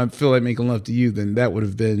the Time I Feel Like Making Love to You, then that would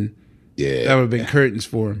have been, curtains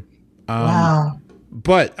for him. Wow.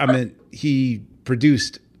 But I mean, he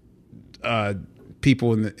produced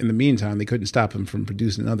people in the meantime. They couldn't stop him from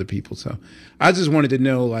producing other people. So I just wanted to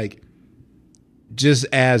know, like, just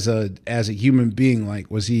as a human being, like,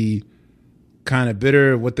 was he kind of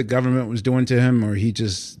bitter what the government was doing to him, or he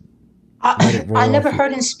just I never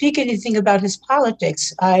heard him speak anything about his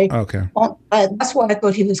politics. Okay. That's why I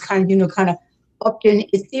thought he was kind of up in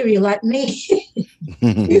ethereal like me.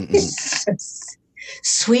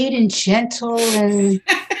 Sweet and gentle and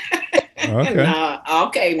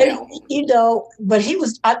okay. And, you know, but he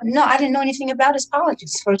was I didn't know anything about his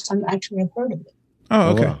politics. First time actually I've heard of it. Oh,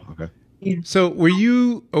 okay. Wow. Okay. Yeah. So were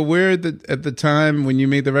you aware that at the time when you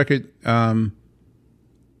made the record,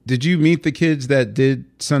 did you meet the kids that did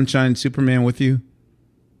Sunshine Superman with you?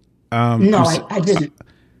 No, I didn't.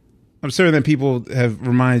 I'm certain that people have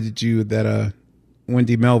reminded you that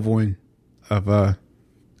Wendy Melvoin of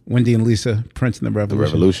Wendy and Lisa, Prince and the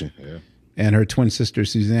Revolution. Yeah. And her twin sister,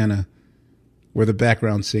 Susanna, were the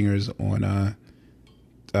background singers on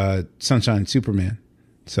Sunshine Superman.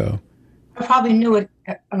 So I probably knew it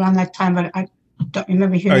around that time, but I don't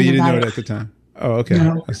remember hearing about it. Oh, you didn't know it at the time? Oh, okay.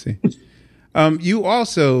 No. I see. You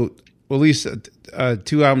also, well, at least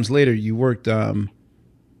 2 albums later, you worked with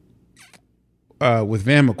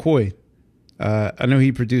Van McCoy. I know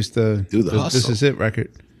he produced the This Is It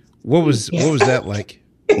record. What was that like?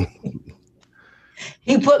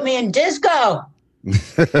 He put me in disco.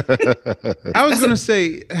 I was going to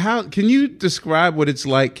say, how can you describe what it's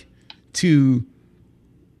like to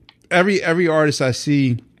every artist I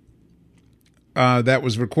see that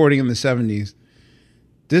was recording in the 70s?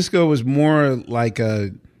 Disco was more like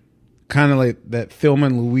a kind of like that Thelma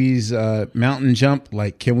and Louise mountain jump.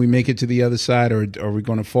 Like, can we make it to the other side, or are we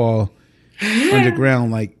going to fall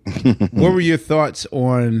underground? Like, what were your thoughts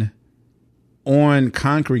on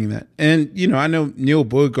conquering that? And you know, I know Neil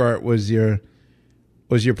Bogarde was your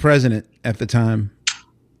president at the time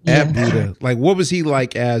at Buddha. Like, what was he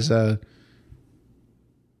like as a?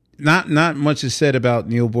 Not much is said about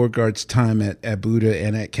Neil Bogarde's time at Buddha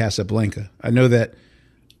and at Casablanca. I know that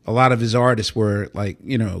a lot of his artists were like,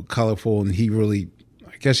 you know, colorful, and he really,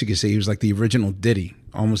 I guess you could say he was like the original Diddy,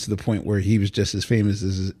 almost to the point where he was just as famous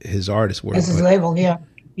as his artists were. As his label, yeah.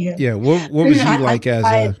 Yeah. What was he like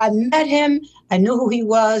I met him. I knew who he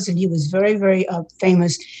was, and he was very, very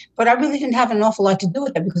famous. But I really didn't have an awful lot to do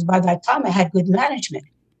with that, because by that time I had good management.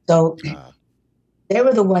 So they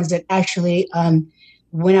were the ones that actually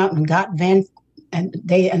went out and got the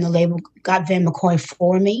label got Van McCoy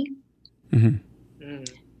for me. Mm-hmm.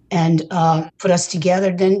 And put us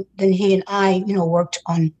together. Then he and I, you know, worked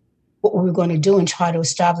on what we were going to do and try to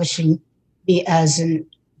establish me as a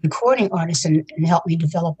recording artist and help me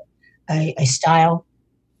develop a style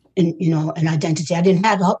and, you know, an identity. I didn't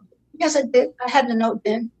have yes, I did. I had the note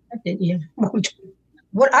then. I did, yeah.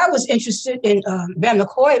 What I was interested in Van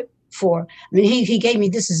McCoy for, I mean, he gave me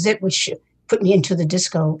This Is It, which put me into the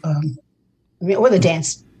disco, or the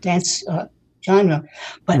dance genre,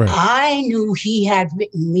 but right. I knew he had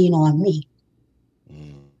written Lean on Me.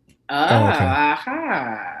 And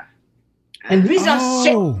the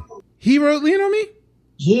reason he wrote Lean on Me?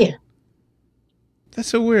 Yeah. That's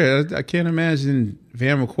so weird. I can't imagine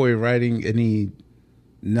Van McCoy writing any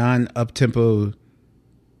non-up-tempo.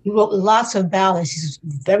 He wrote lots of ballads. He's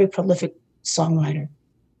a very prolific songwriter.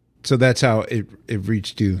 So that's how it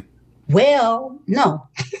reached you? Well, no.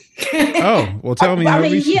 Oh, well, tell me how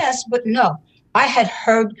it reached you. Yes, but no. I had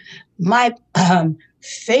heard my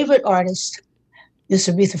favorite artist, Miss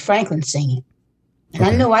Aretha Franklin, singing. And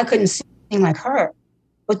I knew I couldn't sing like her.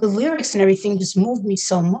 But the lyrics and everything just moved me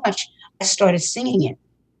so much, I started singing it.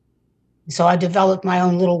 So I developed my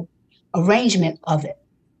own little arrangement of it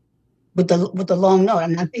with the long note. I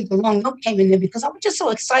mean, I think the long note came in there because I was just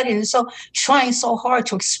so excited and so trying so hard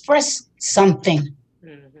to express something.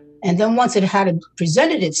 Mm-hmm. And then once it had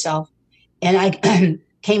presented itself, and I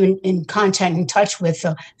came in contact and touch with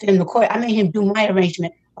Van McCoy, I made him do my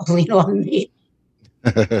arrangement of Lean on Me.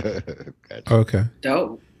 Okay.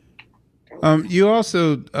 Dope. You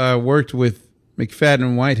also worked with McFadden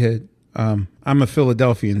and Whitehead. I'm a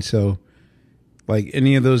Philadelphian, so like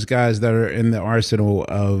any of those guys that are in the arsenal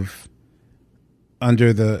of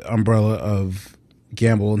under the umbrella of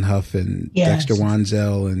Gamble and Huff and Dexter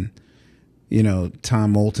Wansel and, you know,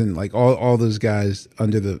 Tom Moulton, like all those guys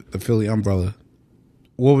under the Philly umbrella.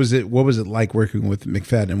 What was it like working with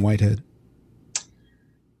McFadden and Whitehead?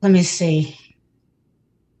 Let me see.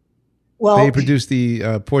 Well, they produced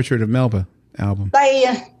the Portrait of Melba album.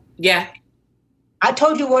 Yeah. I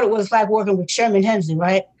told you what it was like working with Sherman Hemsley,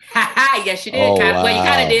 right? Yes, you did. Well, you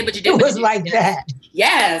kind of did, but you did. It was like that.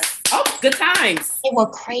 Yes. Oh, good times. They were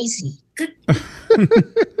crazy. It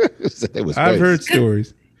was crazy. I've heard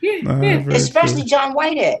stories. Especially John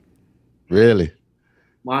Whitehead. Really?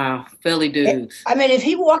 Wow. Philly dudes. I mean, if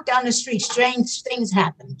he walked down the street, strange things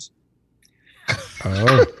happened.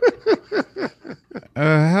 Oh.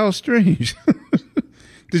 How strange.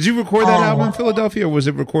 Did you record that album in Philadelphia, or was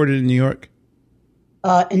it recorded in New York?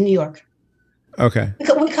 In New York. Okay.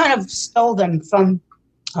 We kind of stole them from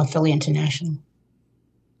Philly International.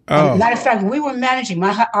 Oh. Matter of fact, we were managing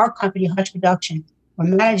our company, Hush Production. We're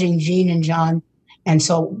managing Gene and John, and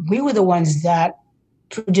so we were the ones that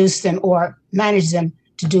produced them or managed them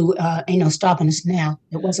to do, Stopping Us Now.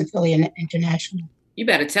 It wasn't Philly International. You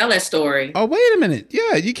better tell that story. Oh, wait a minute.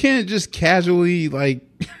 Yeah, you can't just casually like.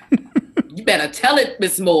 You better tell it,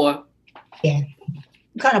 Miss Moore. Yeah,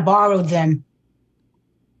 we kind of borrowed them.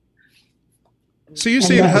 So you're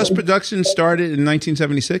saying Hush Productions started in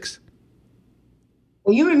 1976?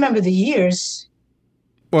 Well, you remember the years.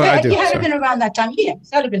 Well, I do. You had been around that time. Yeah,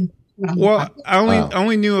 that had been around that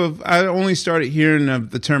time. I only started hearing of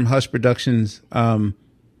the term Hush Productions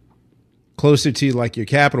closer to like your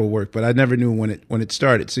Capitol work, but I never knew when it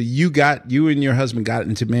started. So you and your husband got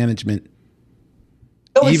into management.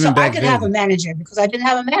 Even back then. I could have a manager because I didn't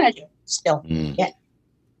have a manager still yet.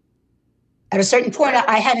 At a certain point,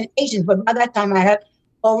 I had an agent, but by that time I had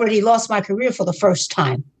already lost my career for the first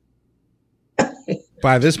time.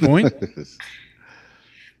 By this point?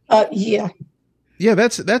 Yeah. Yeah,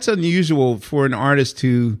 that's unusual for an artist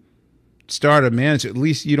to start a manager. At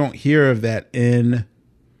least you don't hear of that in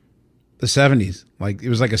the 70s. Like it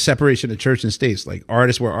was like a separation of church and state. Like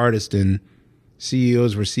artists were artists and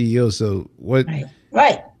CEOs were CEOs. So what?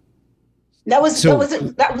 Right. That was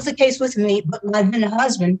the case with me. But my then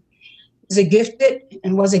husband was a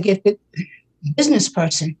gifted business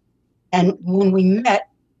person, and when we met,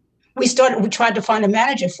 we tried to find a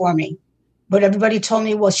manager for me, but everybody told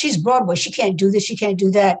me, well, she's Broadway, she can't do this, she can't do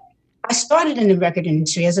that. I started in the record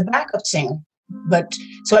industry as a backup singer, but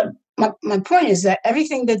so my point is that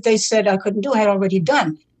everything that they said I couldn't do I had already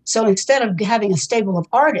done. So instead of having a stable of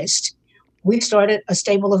artists, we started a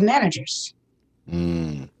stable of managers.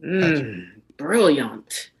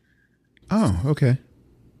 Brilliant. Oh, okay.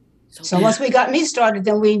 So once we got me started,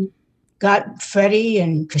 then we got Freddie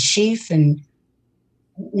and Kashif and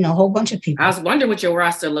a whole bunch of people. I was wondering what your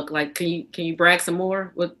roster looked like. Can you brag some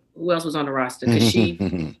more? Who else was on the roster? Kashif.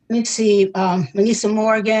 Let me see. Melissa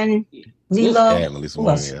Morgan, Lilo. Yeah, Melissa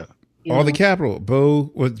Morgan. Yeah. All the Capitol.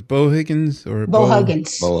 Bo Higgins or Bo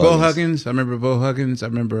Huggins. Bo Huggins. I remember Bo Huggins. I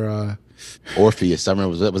remember Orpheus. I remember.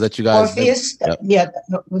 Was that you guys? Orpheus. Yep. Yeah,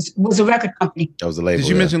 was a record company. That was a label. Did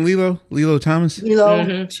you mention Lilo? Lilo Thomas.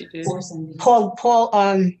 Lilo. She did. Paul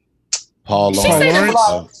Lawrence.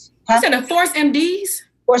 You said the Force MDs.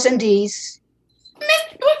 Force MDs.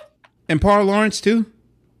 And Paul Lawrence too.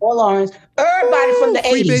 Paul Lawrence. Everybody from the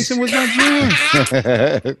 80s. Freebasing was not jam.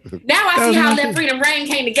 Now I see how Let Freedom Reign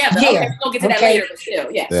came together. Yeah. Okay, we'll get to that later, but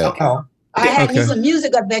still, yes. Yeah. Okay. I had some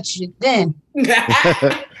music, I bet you then.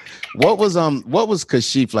 What was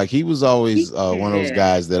Kashif like? He was always one of those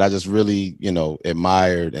guys that I just really,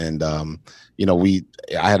 admired. And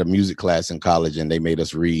I had a music class in college, and they made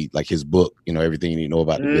us read like his book, everything you need to know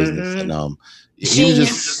about the business. And he was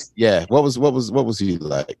just What was he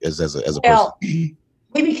like as a person? Well, we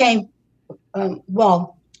became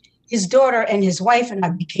his daughter and his wife and I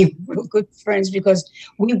became real good friends because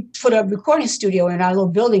we put a recording studio in our little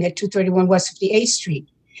building at 231 West 58th Street.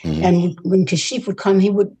 Mm-hmm. And when Kashif would come, he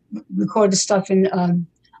would record the stuff in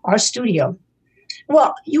our studio.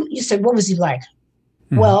 Well, you said, what was he like?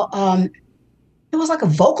 Mm-hmm. Well, he was like a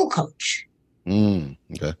vocal coach.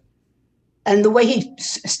 Okay. And the way he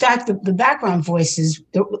stacked the background voices,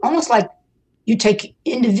 they're almost like you take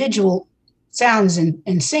individual sounds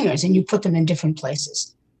and singers and you put them in different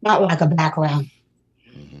places, not like a background.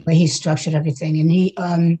 Mm-hmm. Where he structured everything.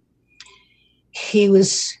 And he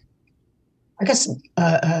was, I guess,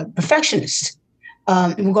 a perfectionist.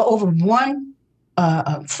 And we'll go over one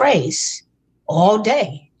phrase all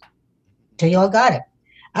day till y'all got it.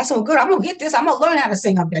 I said, well, good, I'm going to get this. I'm going to learn how to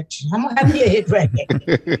sing, I bet you. I'm going to have me a hit record.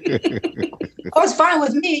 Oh, it's fine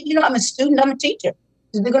with me. I'm a student, I'm a teacher.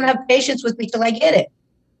 They're going to have patience with me till I get it.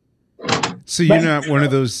 So you're not one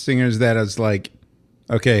of those singers that is like,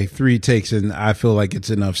 okay, 3 takes and I feel like it's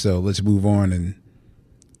enough, so let's move on. And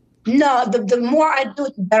no, the more I do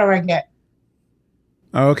it, the better I get.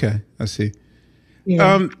 Oh, okay, I see.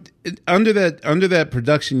 Yeah. Under that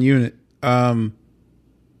production unit,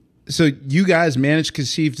 so you guys managed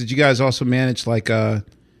Kashif. Did you guys also manage like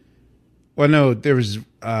Well, no, there was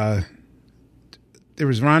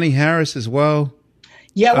Ronnie Harris as well.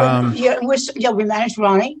 Yeah, we managed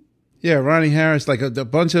Ronnie. Yeah, Ronnie Harris, like a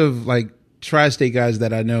bunch of like tri-state guys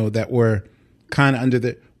that I know that were kind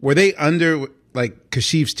of were they under like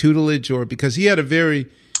Kashif's tutelage, or because he had a very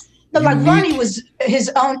like Ronnie was his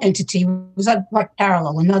own entity. It was like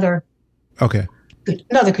parallel, another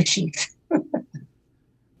Kashif.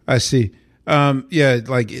 I see.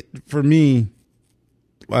 Like for me,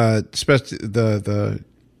 especially the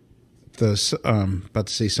about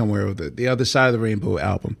to say somewhere the other side of the rainbow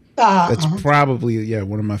album. That's probably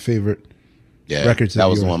one of my favorite records. That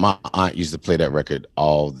was the one. My aunt used to play that record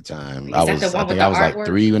all the time. I think I was like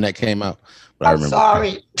 3 when that came out. But I remember.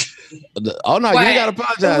 Sorry. Oh no, you ain't gotta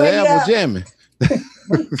apologize. I was jamming.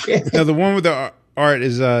 Now the one with the art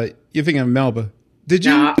is you're thinking of Melba. Did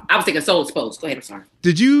you? No, I was thinking Soul Exposed. Go ahead. I'm sorry.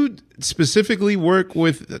 Did you specifically work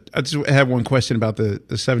with? I just have one question about the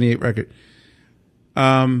 '78 record.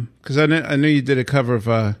 Because I know you did a cover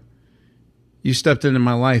of "You Stepped Into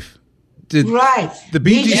My Life." Did the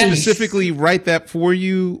Bee Gees specifically write that for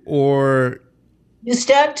you, or you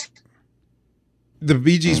stepped? The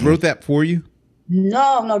Bee Gees wrote that for you?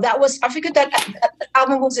 No, that was I figured that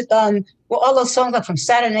album was well, all those songs like from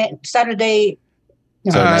Saturday.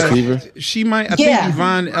 She might. I think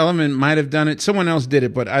Yvonne Elliman might have done it. Someone else did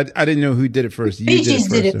it, but I didn't know who did it first. Bee Gees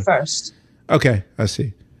did it first. Okay, I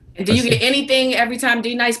see. And do you get anything every time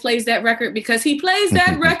D Nice plays that record? Because he plays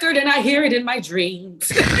that record and I hear it in my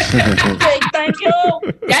dreams. Okay, thank you.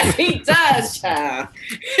 Yes, he does, child.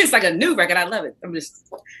 It's like a new record. I love it. I'm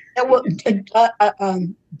just.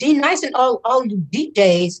 D Nice and all the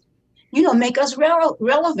DJs, make us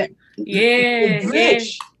relevant. Yeah,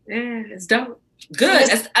 it's dope. Good.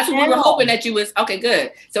 That's what we were hoping that you was. Okay,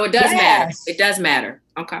 good. So it does matter. It does matter.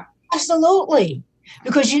 Okay. Absolutely.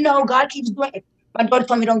 Because, God keeps doing it. My daughter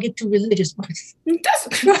told me don't get too religious.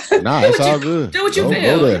 It's all good. Do what you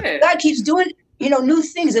feel. God keeps doing, new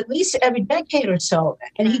things at least every decade or so.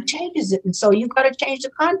 And he changes it. And so you've got to change the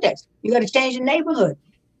context. You got to change the neighborhood.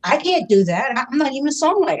 I can't do that. I'm not even a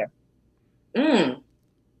songwriter.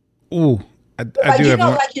 Ooh, I do have more.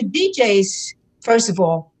 Like your DJs, first of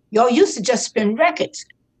all, y'all used to just spin records.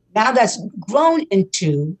 Now that's grown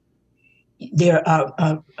into their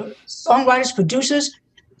songwriters, producers.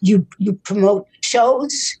 You promote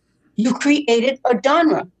shows. You created a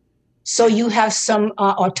genre, so you have some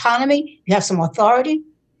autonomy. You have some authority,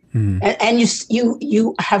 and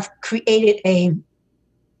you have created a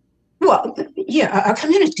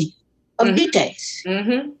community of DJs.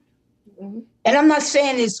 And I'm not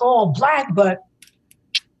saying it's all black, but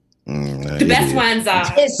the best ones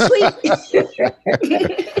are. It's sweet.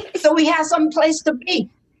 So we have some place to be.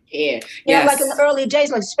 Yeah. Like in the early days,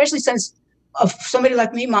 like especially since somebody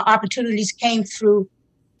like me, my opportunities came through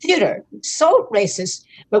theater. So racist,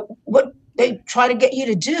 but what they try to get you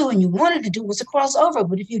to do and you wanted to do was to cross over.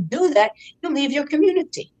 But if you do that, you leave your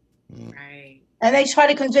community. Right. And they try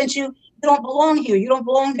to convince you don't belong here. You don't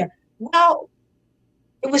belong there. Well,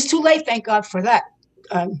 it was too late. Thank God for that.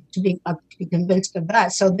 To be convinced of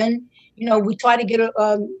that. So then, we try to get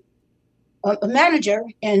a manager,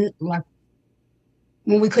 and like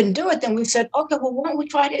when we couldn't do it, then we said, okay, well, why don't we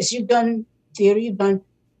try this? You've done theater, you've done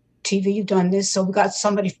TV, you've done this. So we got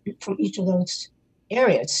somebody from each of those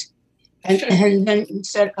areas. And then we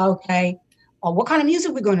said, okay, what kind of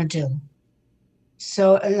music we're going to do?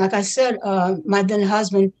 So, and like I said, my then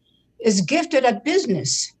husband is gifted at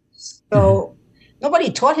business. So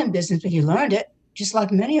nobody taught him business, but he learned it, just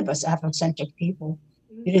like many of us Afrocentric people.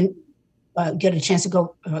 You didn't get a chance to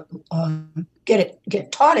go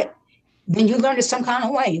get taught it. Then you learn it some kind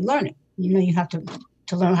of way. You learn it. You have to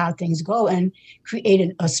learn how things go and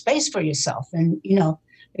create a space for yourself. And,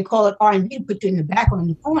 they call it R&B to put you in the back or in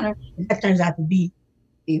the corner. And that turns out to be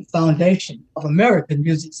the foundation of American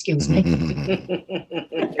music, excuse me.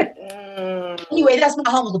 Anyway, that's my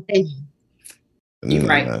humble opinion. You're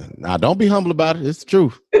right. Now, don't be humble about it. It's the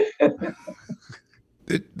truth.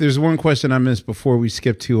 There's one question I missed before we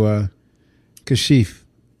skip to Kashif.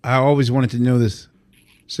 I always wanted to know this.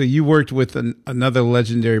 So you worked with another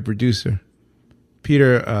legendary producer, Pete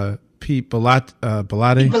Bellotti.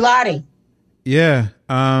 Bellotti. Yeah.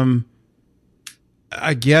 I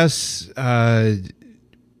guess. I'd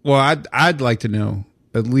like to know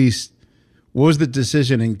at least what was the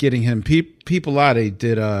decision in getting him. Pete Bellotti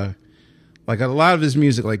did like a lot of his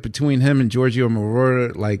music, like between him and Giorgio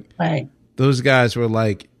Moroder, like those guys were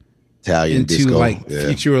like Italian into disco, like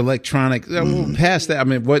future electronic. Past that, I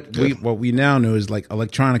mean, what we now know is like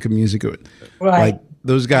electronica music. Like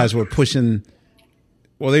those guys were pushing.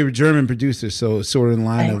 Well, they were German producers, so sort of in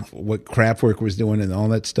line of what Kraftwerk was doing and all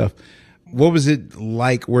that stuff. What was it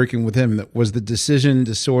like working with him? Was the decision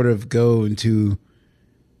to sort of go into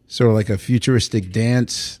sort of like a futuristic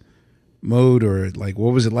dance mode, or like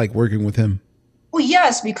what was it like working with him? Well,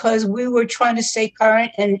 yes, because we were trying to stay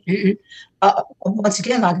current. And once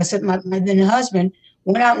again, like I said, my then husband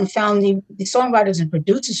went out and found the songwriters and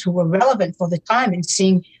producers who were relevant for the time and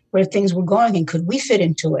seeing where things were going and could we fit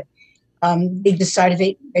into it. They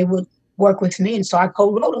decided they would work with me. And so I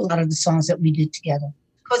co-wrote a lot of the songs that we did together.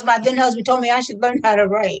 Because my then husband told me I should learn how to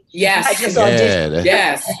write. Yes. I just auditioned.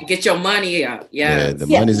 Yes. Get your money out. Yes. Yeah, the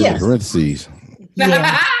money's in the parentheses.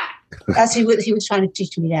 Yeah. That's he was trying to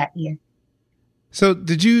teach me that, yeah. So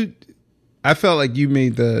I felt like you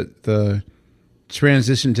made the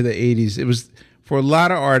transition to the 80s. It was, for a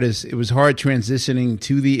lot of artists, it was hard transitioning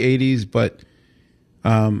to the 80s, but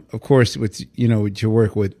of course with your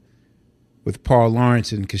work with Paul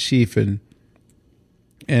Lawrence and Kashif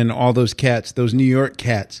and all those cats, those New York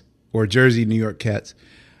cats or Jersey New York cats.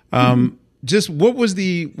 Just what was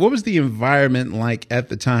the environment like at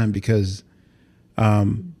the time? Because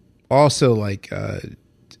also like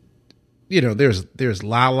there's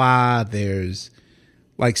Lala, there's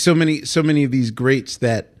like so many of these greats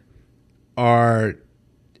that are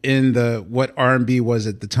in what R&B was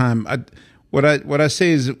at the time. What I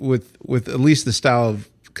say is with at least the style of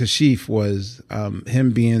Kashif was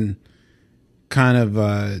him being kind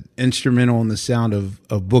of instrumental in the sound of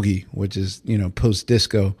boogie, which is post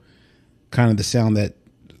disco, kind of the sound that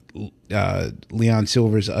Leon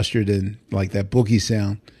Silvers ushered in, like that boogie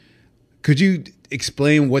sound. Could you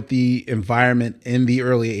explain what the environment in the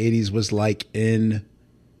early 80s was like in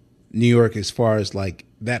New York as far as like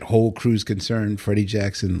that whole crew's concerned? Freddie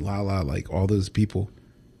Jackson, Lala, like all those people.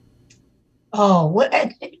 Oh, well,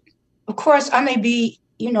 of course I may be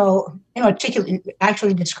inarticulate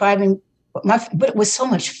actually describing, but it was so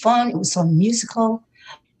much fun. It was so musical.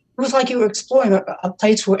 It was like you were exploring a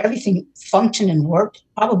place where everything functioned and worked,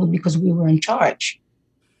 probably because we were in charge.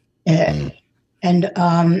 And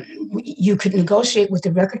you could negotiate with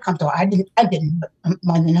the record company. I didn't, but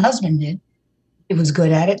my then husband did. He was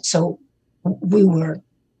good at it. So we were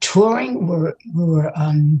touring. We were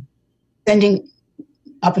sending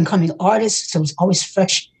up and coming artists. So it was always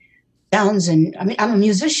fresh sounds. And I mean, I'm a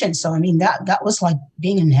musician, so I mean that was like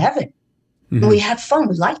being in heaven. Mm-hmm. We had fun.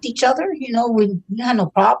 We liked each other. We had no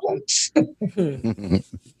problems. It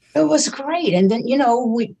was great. And then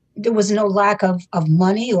there was no lack of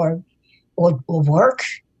money or work.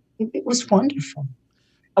 It was wonderful.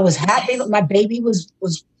 I was happy that my baby was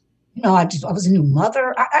I was a new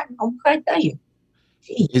mother. What can I tell you?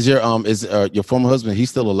 Is your former husband, he's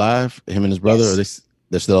still alive? Him and his brother, yes.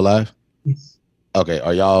 They're still alive? Yes. Okay.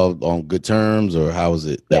 Are y'all on good terms, or how is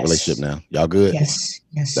it that relationship now? Y'all good? Yes.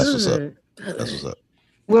 That's what's up. That's what's up.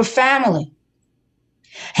 We're family.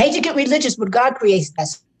 Hate to get religious, but God creates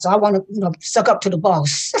us. So I want to, suck up to the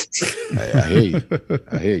boss. I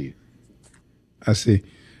hear you. I see.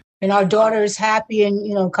 And our daughter is happy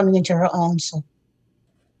and, coming into her own. So,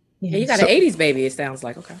 yeah, you got an 80s baby, it sounds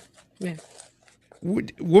like. Okay. Yeah.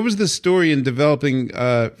 What was the story in developing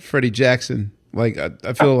Freddie Jackson? Like,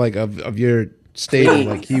 I feel like of your stable,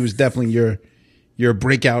 like he was definitely your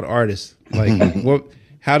breakout artist. Like,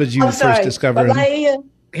 how did you first discover him?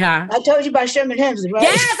 Yeah. I told you about Sherman Hemsley, right?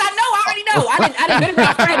 Yes, I know. I already know. I didn't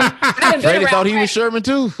know Freddie. Freddie thought he was Sherman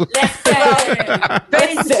too. Freddie's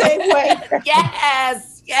the same way.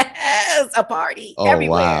 Yes. A party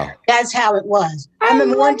everywhere. Wow. That's how it was. I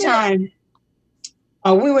remember one time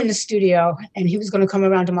we were in the studio and he was going to come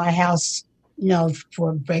around to my house,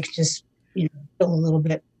 for a break, just, chill a little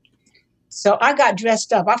bit. So I got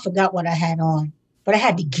dressed up. I forgot what I had on, but I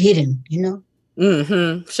had to get him,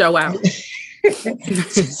 Mm-hmm. Show out.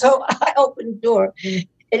 So I opened the door and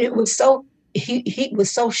it was so, he was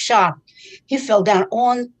so shocked. He fell down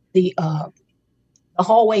on the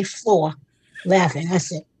hallway floor laughing. I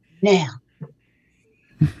said, now.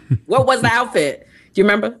 What was the outfit? Do you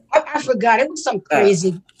remember? I forgot. It was some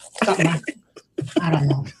crazy something. I don't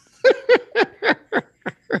know.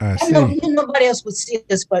 I know nobody else would see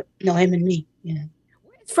this but him and me.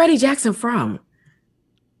 Where's Freddie Jackson from?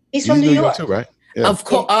 He's from New York too, right? Yeah. Of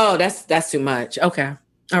course. Oh, that's too much. Okay.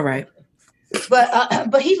 All right.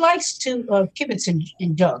 But he likes to kibitz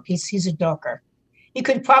and joke. He's a joker. He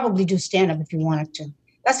could probably do stand-up if he wanted to.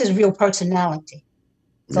 That's his real personality.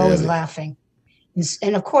 He's always laughing.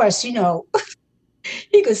 And of course, he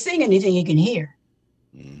could sing anything he can hear.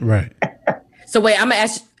 Right. So wait, I'm going to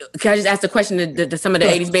ask, can I just ask the question that some of the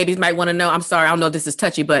 80s babies might want to know? I'm sorry, I don't know if this is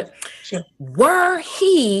touchy, but were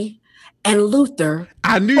he and Luther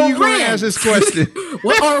I knew you were going to ask this question.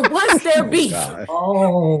 or was there beef?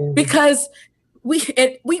 Oh. Because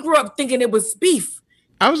we grew up thinking it was beef.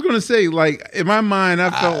 I was going to say, like, in my mind,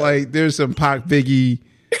 I felt like there's some Pac Biggie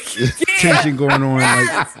tension going on.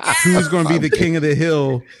 Like, who's going to be the king of the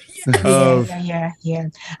hill? Yeah.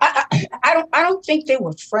 I don't think they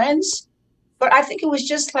were friends, but I think it was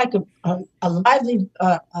just like a lively,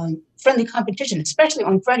 friendly competition, especially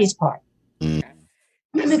on Freddie's part.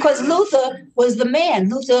 Because Luther was the man.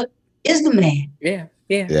 Luther is the man. Yeah.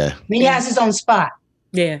 I mean, he has his own spot.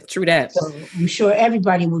 Yeah, true that. So I'm sure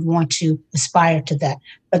everybody would want to aspire to that.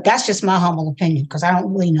 But that's just my humble opinion because I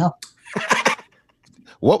don't really know.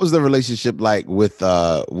 What was the relationship like with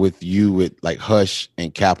you with like Hush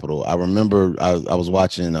and Capitol? I remember I was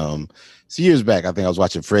watching years back. I think I was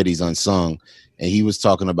watching Freddie's Unsung, and he was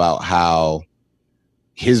talking about how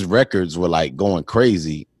his records were like going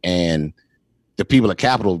crazy, and the people at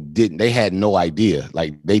Capitol they had no idea.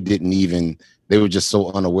 Like they were just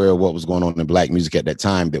so unaware of what was going on in black music at that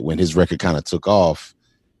time that when his record kind of took off,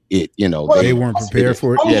 they weren't prepared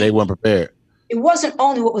for it. Yeah, they weren't prepared. It wasn't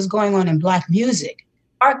only what was going on in black music.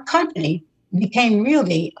 Our company became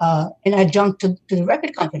really an adjunct to the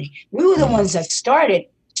record company. We were the ones that started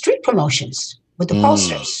street promotions with the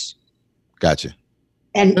posters. Gotcha.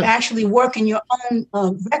 And actually working your own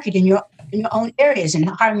record in your own areas and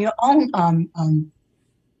hiring your own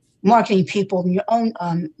marketing people and your own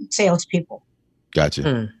sales people.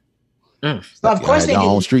 Gotcha. So of course they our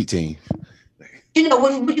own street team. You know,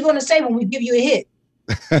 what are you going to say when we give you a hit?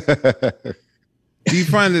 Do you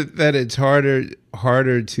find that it's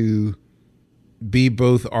harder to be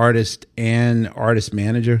both artist and artist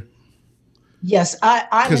manager? Yes,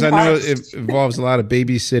 because I know it involves a lot of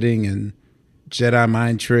babysitting and Jedi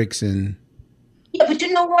mind tricks and. Yeah, but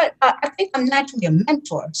you know what? I think I'm naturally a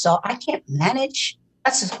mentor, so I can't manage.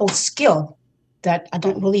 That's a whole skill that I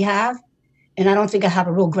don't really have, and I don't think I have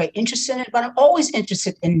a real great interest in it. But I'm always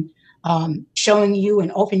interested in showing you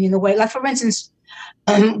and opening the way. Like for instance.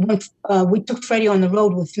 When we took Freddie on the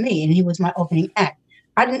road with me, and he was my opening act,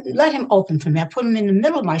 I didn't let him open for me. I put him in the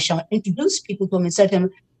middle of my show, introduced people to him, and said to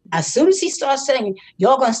him, as soon as he starts singing,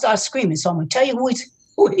 you're going to start screaming. So I'm going to tell you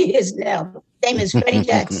who he is now. His name is Freddie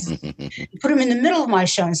Jackson. Put him in the middle of my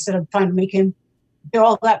show instead of trying to make him bear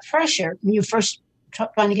all that pressure when you're first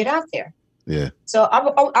trying to get out there. Yeah. So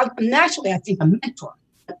I'm naturally, I think, a mentor.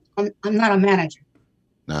 I'm not a manager.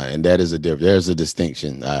 No, and that is there's a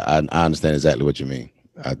distinction. I understand exactly what you mean.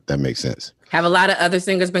 That makes sense. Have a lot of other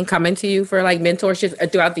singers been coming to you for like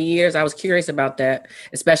mentorship throughout the years? I was curious about that,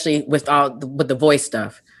 especially with the voice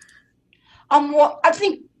stuff. Well, I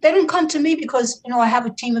think they don't come to me because, I have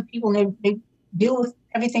a team of people and they deal with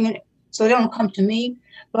everything. So they don't come to me.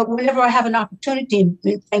 But whenever I have an opportunity,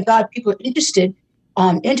 and thank God people are interested,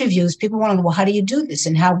 interviews, people want to know, well, how do you do this?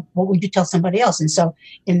 And what would you tell somebody else? And so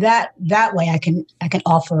in that way, I can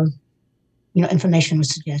offer, information or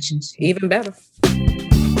suggestions. Even better.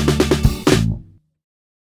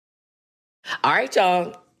 All right,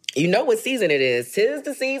 y'all. You know what season it is. 'Tis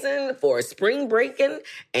the season for spring breaking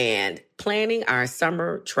and planning our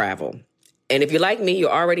summer travel. And if you're like me,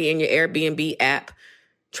 you're already in your Airbnb app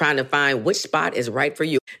trying to find which spot is right for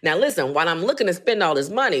you. Now, listen, while I'm looking to spend all this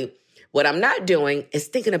money, what I'm not doing is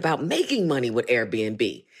thinking about making money with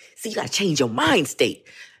Airbnb. See, you got to change your mind state.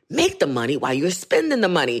 Make the money while you're spending the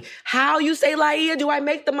money. How, you say, Laia, do I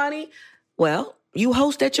make the money? Well, you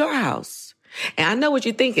host at your house. And I know what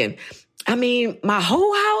you're thinking. I mean, my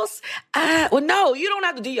whole house? Well, no, you don't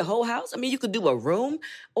have to do your whole house. I mean, you could do a room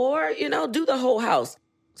or, do the whole house.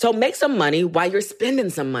 So make some money while you're spending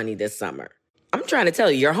some money this summer. I'm trying to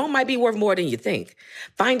tell you, your home might be worth more than you think.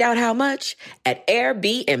 Find out how much at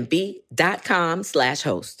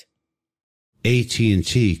airbnb.com/host.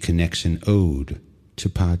 AT&T connects an ode to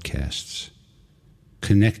podcasts.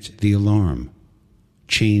 Connect the alarm.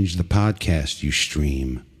 Change the podcast you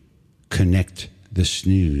stream. Connect the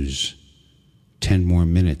snooze. 10 more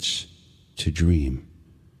minutes to dream.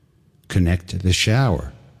 Connect the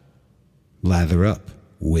shower. Lather up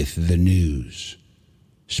with the news.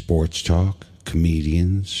 Sports talk,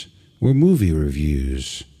 comedians, or movie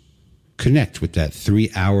reviews. Connect with that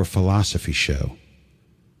 3-hour philosophy show.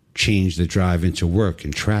 Change the drive into work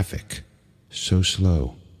and traffic so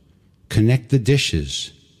slow. Connect the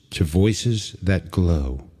dishes to voices that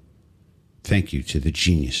glow. Thank you to the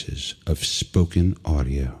geniuses of spoken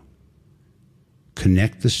audio.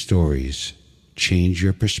 Connect the stories, change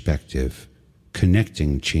your perspective.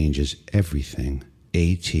 Connecting changes everything.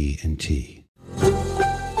 AT&T.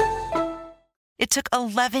 It took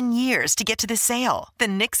 11 years to get to this sale. The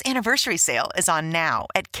Knix Anniversary Sale is on now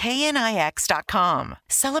at knix.com.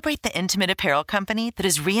 Celebrate the intimate apparel company that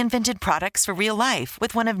has reinvented products for real life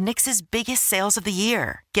with one of Knix's biggest sales of the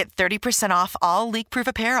year. Get 30% off all leak-proof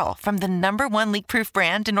apparel from the #1 leak-proof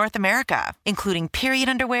brand in North America, including period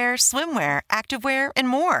underwear, swimwear, activewear, and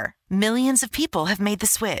more. Millions of people have made the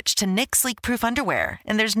switch to Knix leak-proof underwear,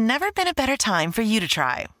 and there's never been a better time for you to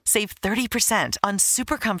try. Save 30% on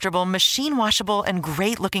super comfortable, machine-washable, and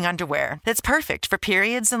great-looking underwear that's perfect for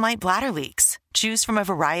periods and light bladder leaks. Choose from a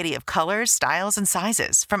variety of colors, styles, and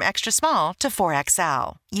sizes, from extra small to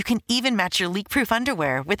 4XL. You can even match your leak-proof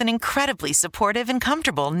underwear with an incredibly supportive and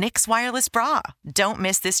comfortable Knix wireless bra. Don't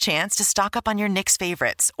miss this chance to stock up on your Knix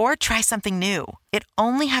favorites or try something new. It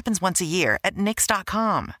only happens once a year at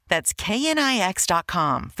Knix.com. That's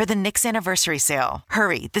knix.com for the Knix Anniversary Sale.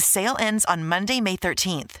 Hurry, the sale ends on Monday, May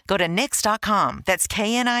 13th. Go to Knix.com. That's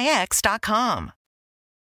knix.com.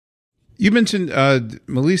 You mentioned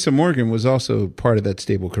Melissa Morgan was also part of that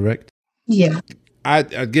stable, correct? Yeah. I'm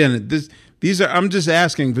just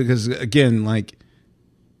asking because, again, like,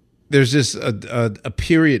 there's just a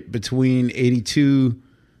period between 82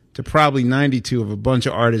 to probably 92 of a bunch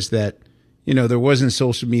of artists that, you know, there wasn't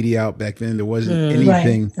social media out back then. There wasn't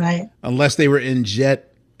anything right. Unless they were in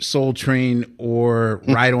Jet, Soul Train, or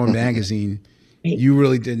Ride On Magazine. You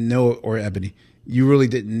really didn't know, or Ebony. You really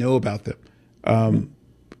didn't know about them.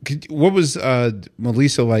 What was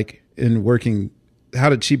Melissa like in working? How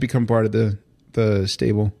did she become part of the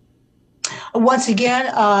stable? Once again,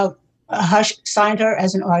 Hush signed her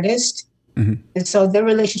as an artist. Mm-hmm. And so their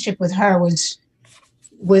relationship with her was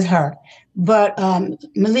with her. But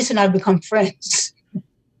Melissa and I have become friends.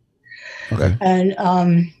 Okay. And,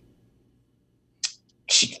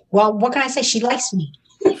 what can I say? She likes me.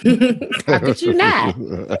 How could you not?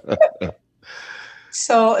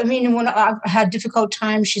 So, I mean, when I had difficult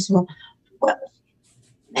times, she's well,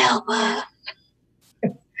 Melba,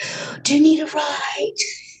 do you need a ride?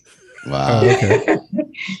 Wow. Okay.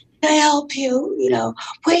 Can I help you? You know,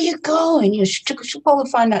 where you going? You know, she'll probably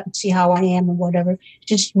find out and see how I am and whatever.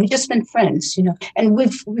 We've just been friends, you know. And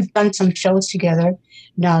we've done some shows together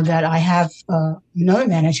now that I have another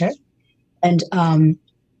manager. And,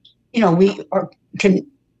 you know, we can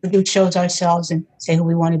do shows ourselves and say who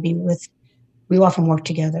we want to be with. We often work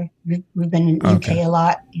together. We've been in UK a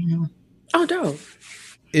lot, you know. Oh, dope.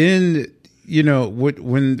 In, you know,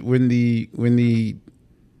 when the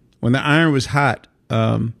iron was hot,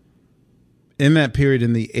 in that period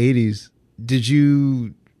in the 80s, did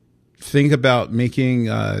you think about making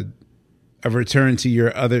a return to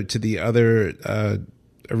the other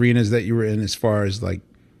arenas that you were in, as far as like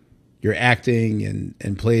your acting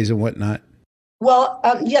and plays and whatnot? Well,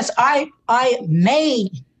 yes, I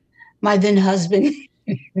made my then husband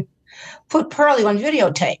put Pearlie on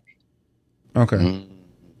videotape. Okay.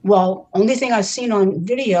 Well, only thing I've seen on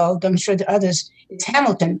video, I'm sure the others, is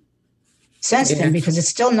Hamilton since then, because it's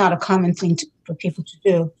still not a common thing for people to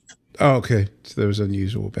do. Oh, okay. So that was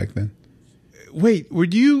unusual back then. Wait, were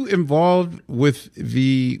you involved with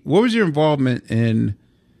what was your involvement in,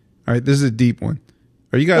 all right, this is a deep one.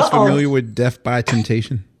 Are you guys familiar with Death by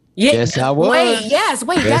Temptation? Yes, I was. Wait. Death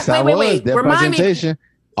Remind by me. Temptation.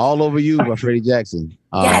 All Over You by Freddie Jackson.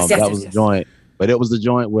 That was a joint. But it was the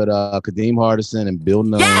joint with Kadeem Hardison and Bill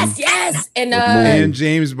Nunn. Yes. And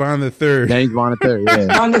James Bond III. James Bond III,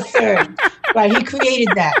 yeah. On the third. Right, he created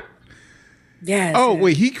that. Yes. Oh,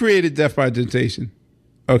 wait, he created Death by Temptation.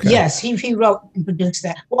 Okay. Yes, he wrote and produced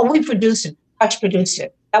that. Well, we produced it. Hush produced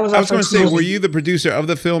it. That was our I was going to say, were you the producer of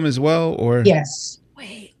the film as well, or? Yes.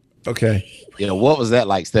 Wait. Okay. You know, what was that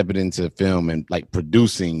like, stepping into film and like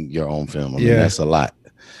producing your own film? I mean, that's a lot.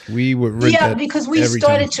 We would rent that because we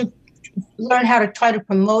started to learn how to try to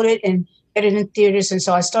promote it and get it in theaters, and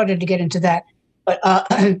so I started to get into that. But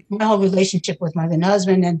my whole relationship with my then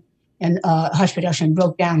husband and Hush Production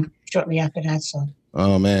broke down shortly after that. So.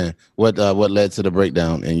 Oh man, what led to the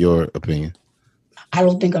breakdown in your opinion? I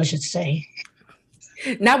don't think I should say.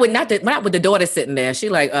 Not with the daughter sitting there. She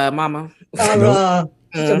like, Mama.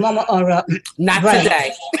 Mama, or not right.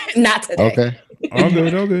 today. Not today. Okay. All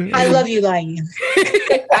good. I love you, Lion.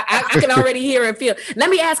 I can already hear and feel. Let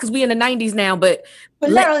me ask, because we in the 90s now, but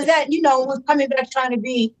not only that, you know, we're coming back trying to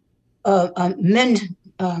be mend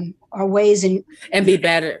our ways and be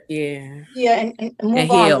better. Yeah. Yeah, and move and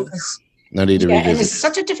on. heal. No need to revisit. And it's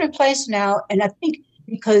such a different place now, and I think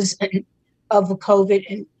because of the COVID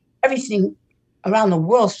and everything around the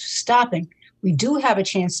world stopping, we do have a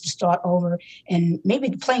chance to start over, and maybe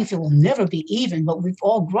the playing field will never be even, but we've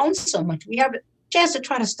all grown so much. We have a chance to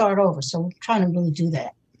try to start over, so we're trying to really do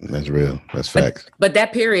that. That's real. That's facts. But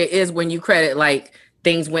that period is when you credit like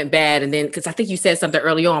things went bad, and then because I think you said something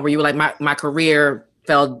early on where you were like, my career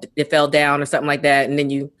fell down or something like that, and then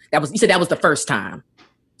you said that was the first time,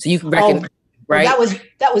 so you can reckon. Right.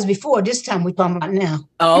 That was before. This time we're talking about now.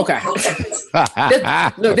 Oh, okay.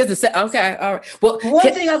 This is okay. All right. Well,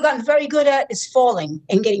 one thing I've gotten very good at is falling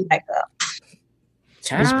and getting back up.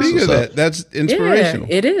 Well, speaking of that, that's inspirational.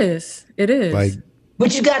 Yeah, it is. Like,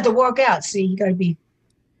 but you got to work out. See, you got to be.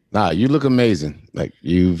 Nah, you look amazing. Like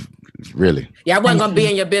you've really. Yeah, I wasn't gonna be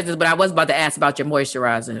in your business, but I was about to ask about your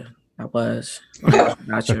moisturizer. I was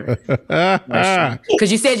not sure.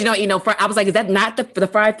 Because you said you don't eat no I was like, is that not the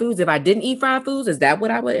fried foods? If I didn't eat fried foods, is that what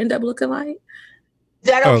I would end up looking like? Is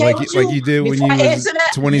that okay like you did when you was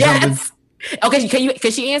 20 yes. something? Okay,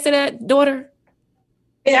 can she answer that, daughter?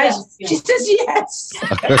 Yes. She says yes.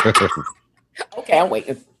 Okay, I'm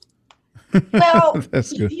waiting. Well,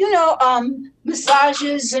 that's good.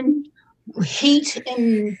 Massages and heat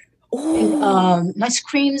and nice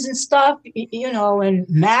creams and stuff, and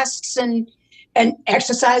masks and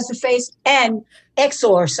exercise the face and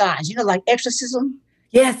exorcise, like exorcism.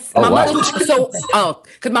 Yes. Because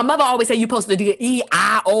my mother always said you're supposed to do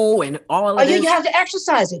EIO and all of this. You have to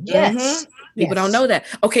exercise it. Yes. Mm-hmm. People don't know that.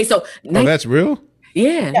 Okay, so that's real?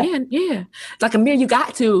 Yeah. Like Amir, you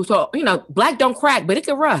got to. So, black don't crack, but it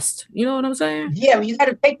can rust. You know what I'm saying? Yeah, you got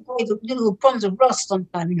to take away the little crumbs of rust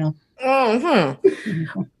sometime,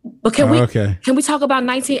 Mm-hmm. But can we talk about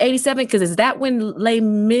 1987? Because is that when Les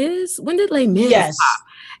Mis? When did Les Mis? Yes.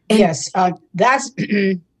 Yes. That's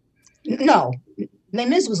no. Les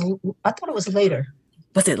Mis was. I thought it was later.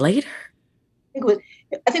 Was it later? I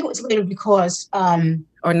think it was later because.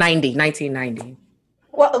 Or 1990.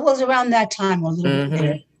 Well, it was around that time or a little bit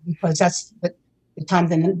later because that's the time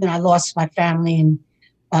then I lost my family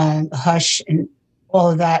and Hush and all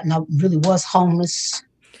of that, and I really was homeless.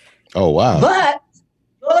 Oh, wow. But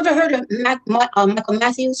you all ever heard of Michael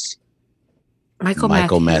Matthews?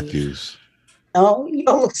 Michael Matthews. No, you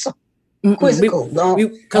don't look so quizzical.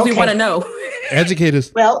 Because we want to know. Educate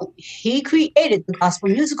us. Well, he created the gospel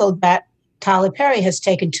musical that Tyler Perry has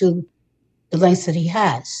taken to the lengths that he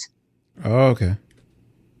has. Oh, okay.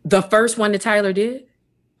 The first one that Tyler did?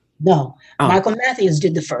 No. Michael Matthews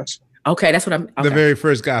did the first one. Okay, that's what I'm... Okay. The very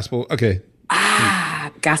first gospel. Okay.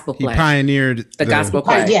 Gospel play. He pioneered the gospel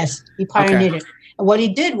play. Yes, he pioneered it. And what he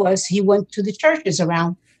did was he went to the churches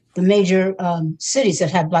around the major cities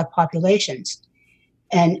that had Black populations,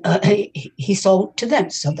 and he sold to them.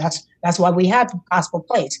 So that's why we have gospel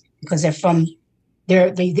plays, because they're from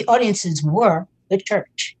the audiences were the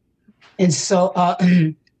church. And so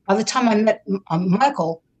by the time I met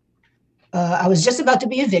Michael, I was just about to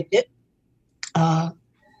be evicted.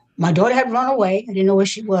 My daughter had run away. I didn't know where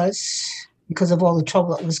she was because of all the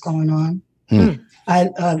trouble that was going on.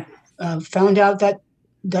 I found out that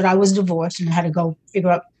I was divorced and I had to go figure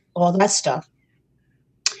out all that stuff.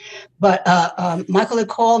 But Michael had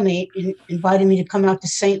called me and invited me to come out to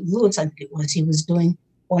St. Louis, I think it was. He was doing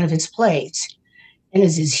one of his plays. And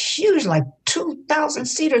it's this huge, like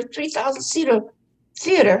 2,000-seater, 3,000-seater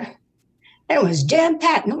theater. And it was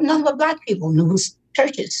jam-packed. No number of Black people knew his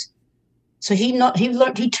churches. So he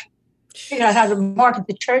figured out how to market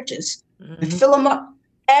the churches and fill them up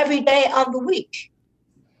every day of the week.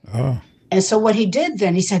 Oh. And so what he did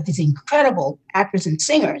then, he said these incredible actors and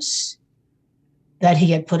singers that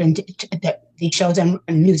he had put into these shows and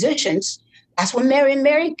musicians. That's where Mary and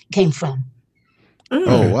Mary came from.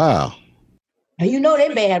 Oh, wow. Now, you know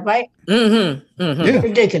they're bad, right? Mm-hmm. Mm-hmm. Yeah.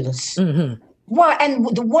 Ridiculous. Mm-hmm. Well, and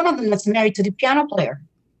the one of them that's married to the piano player.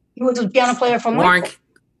 He was a piano player from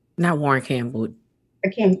not Warren Campbell. I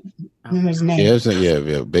can't remember his name.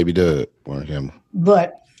 Yeah, Baby Doug, Warren Campbell.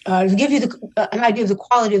 But to give you an idea of the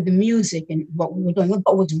quality of the music and what we were doing,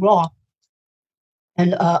 what was raw.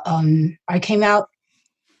 And I came out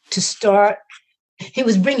to start. He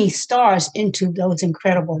was bringing stars into those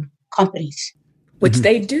incredible companies, which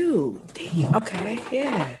they do. Okay,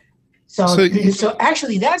 yeah. So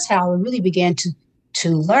actually, that's how I really began to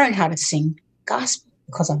learn how to sing gospel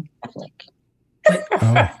because I'm Catholic.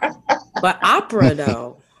 But opera,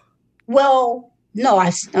 though. Well, no, I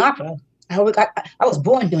sing opera. I was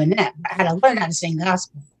born doing that. I had to learn how to sing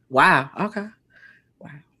gospel. Wow. Okay.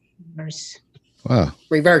 Wow.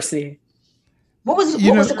 Reverse it. What was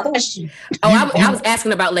the question? I was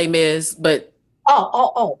asking about Les Mis, but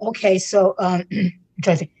okay. So I'm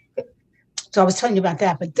trying to think. So I was telling you about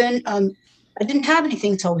that, but then I didn't have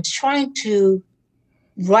anything, so I was trying to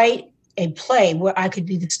write a play where I could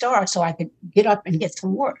be the star, so I could get up and get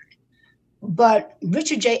some work. But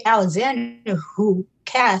Richard J. Alexander, who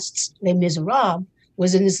casts Les Miserables,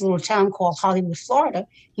 was in this little town called Hollywood, Florida.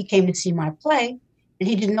 He came to see my play, and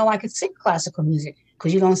he didn't know I could sing classical music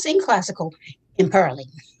because you don't sing classical in Pearlie.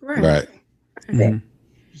 Right. Mm-hmm.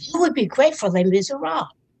 You would be great for Les Miserables.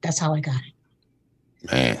 That's how I got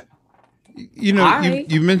it. Man. You know,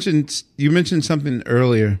 you mentioned something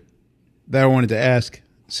earlier that I wanted to ask.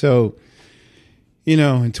 So, you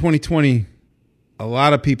know, in 2020, a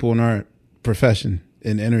lot of people in our profession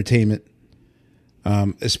in entertainment,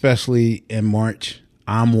 especially in March,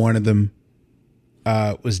 I'm one of them,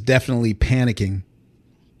 was definitely panicking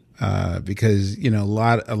because, you know,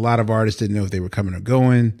 a lot of artists didn't know if they were coming or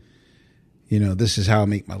going. You know, this is how I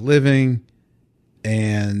make my living.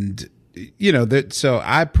 And, you know, so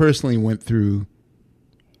I personally went through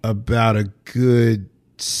about a good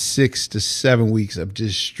 6 to 7 weeks of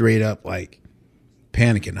just straight up like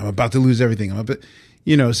panicking. I'm about to lose everything.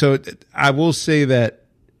 You know, so I will say that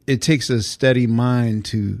it takes a steady mind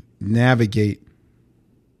to navigate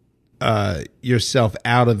yourself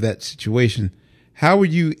out of that situation. How were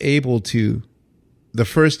you able to, the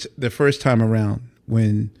first time around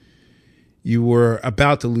when you were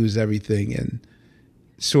about to lose everything and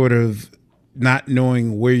sort of not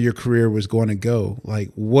knowing where your career was going to go? Like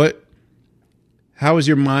how was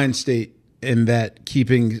your mind state in that,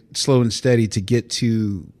 keeping slow and steady to get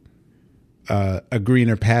to a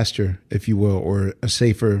greener pasture, if you will, or a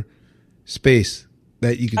safer space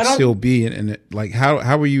that you could still be in? And like,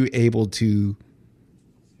 how were you able to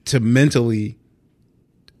mentally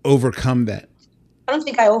overcome that? I don't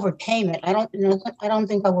think I overcame it. I don't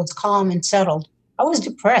think I was calm and settled. I was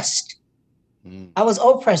depressed. I was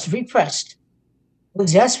oppressed, repressed. I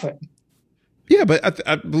was desperate. Yeah, but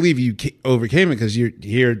I believe you overcame it because you're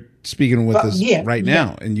here speaking with us right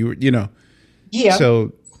now, and you know. Yeah.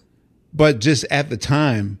 So, but just at the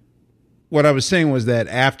time, what I was saying was that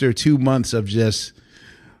after 2 months of just,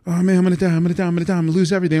 oh man, I'm gonna die, I'm gonna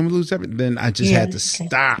lose everything, then I just had to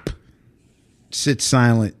stop, sit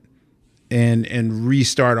silent, and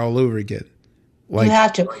restart all over again. Like, you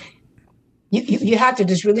have to. You have to.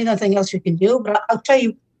 There's really nothing else you can do. But I'll tell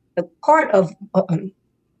you, the part of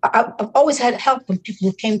I've always had help when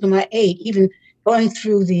people came to my aid, even going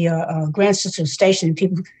through the Grand Central Station,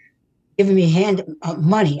 people giving me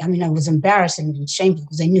money. I mean, I was embarrassed and ashamed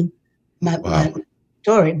because they knew my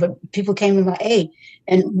story, but people came to my aid.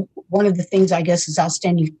 And one of the things I guess is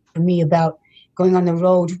outstanding for me about going on the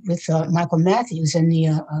road with Michael Matthews and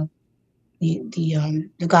the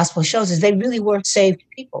gospel shows is they really were saved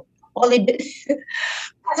people. All they did,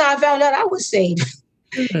 that's how I found out I was saved.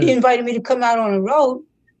 Mm-hmm. He invited me to come out on the road.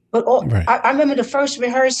 But I remember the first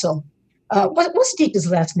rehearsal. What's Deacon's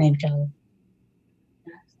last name, Charlie?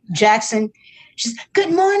 Jackson. She's,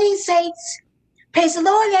 good morning, saints. Praise the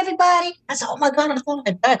Lord, everybody. I said, oh my God, I'm falling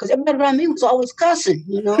back because everybody around me was always cussing,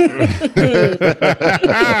 you know.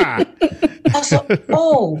 I said,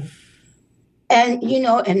 oh. And, you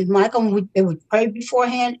know, and Michael, they would pray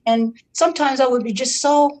beforehand. And sometimes I would be just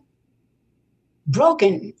so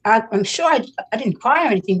broken. I'm sure I didn't cry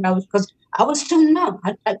or anything because I was too numb.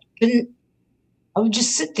 I would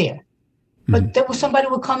just sit there. But there was somebody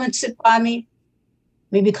would come and sit by me,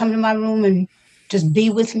 maybe come to my room and just be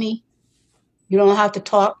with me. You don't have to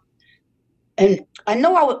talk. And I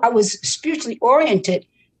know I was spiritually oriented,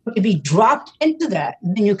 but to be dropped into that,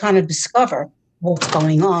 and then you kind of discover what's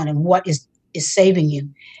going on and what is saving you.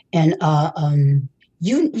 And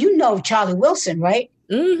you know Charlie Wilson, right?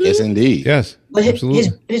 Mm-hmm. Yes, indeed. Yes, but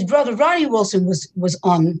absolutely. His brother Ronnie Wilson was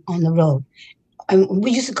on the road. And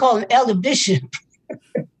we used to call him Elder Bishop.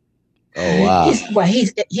 Oh wow!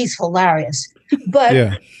 He's hilarious. But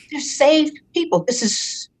they're saved people. This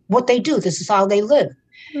is what they do. This is how they live.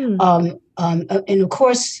 And of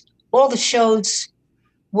course, all the shows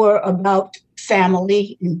were about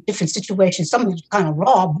family in different situations. Some of it kind of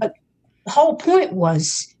raw, but the whole point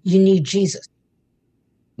was you need Jesus.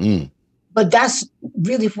 But that's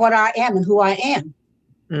really what I am and who I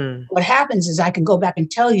am. What happens is I can go back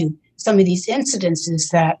and tell you some of these incidences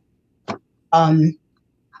that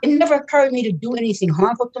it never occurred to me to do anything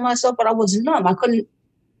harmful to myself, but I was numb. I couldn't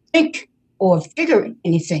think or figure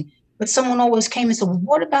anything. But someone always came and said, well,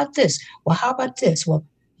 what about this? Well, how about this? Well,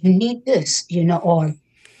 you need this, you know, or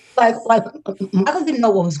like Michael didn't know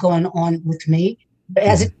what was going on with me. But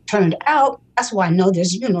as it turned out, that's why I know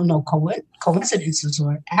there's, you know, no coincidences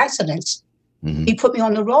or accidents. Mm-hmm. He put me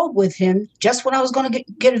on the road with him just when I was going to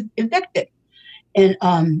get evicted. And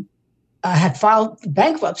I had filed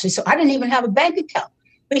bankruptcy, so I didn't even have a bank account.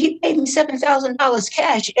 But he paid me $7,000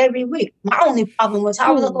 cash every week. My only problem was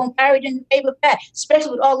how was I going to carry it in the paper bag,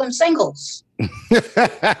 especially with all them singles.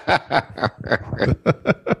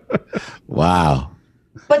 Wow.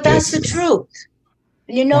 But that's the truth.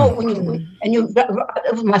 You know,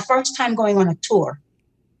 it was my first time going on a tour,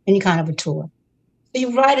 any kind of a tour. So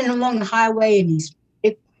you're riding along the highway in these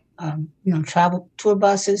big, travel tour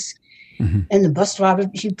buses, and the bus driver,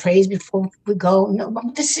 he prays before we go. No,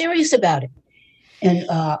 I'm just serious about it, and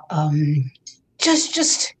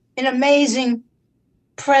just an amazing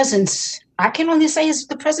presence. I can only say it's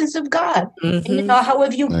the presence of God. And,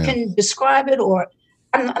 however you can describe it, or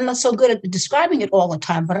I'm not so good at describing it all the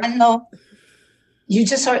time, but I know you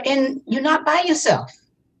just are you're not by yourself.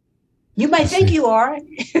 You might think you are.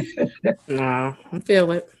 No, I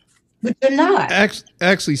feel it. But you're not.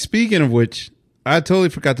 Actually, speaking of which, I totally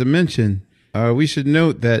forgot to mention, we should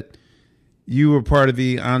note that you were part of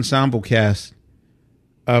the ensemble cast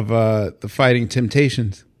of the Fighting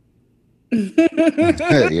Temptations.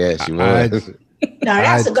 Yeah, she was. Now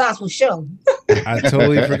that's a gospel show. I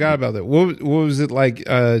totally forgot about that. What was it like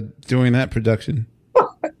doing that production?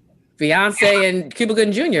 Beyonce and Cuba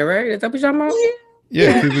Gooding Jr., right? Is that what you're talking about?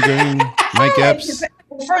 Yeah, Cuba Gooding, Mike Epps.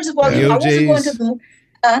 First of all, the I wasn't going to the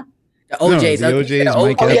OJs. No, the OJs,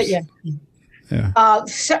 Mike Epps. Yeah.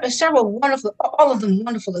 Several wonderful, all of them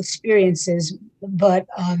wonderful experiences, but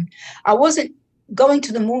I wasn't going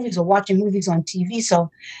to the movies or watching movies on TV, so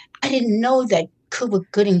I didn't know that Cuba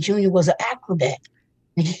Gooding Jr. was an acrobat.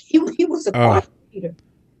 He was a prosecutor.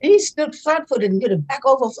 And he stood flat-footed and did a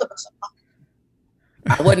back-over flip.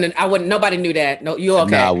 I wouldn't. Nobody knew that. No, you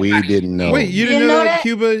okay? Nah, we didn't know. Wait, you didn't know that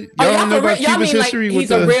Cuba? Y'all don't know about Cuba's history? Like,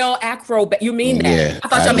 he's a real acrobat. You mean that? Yeah, I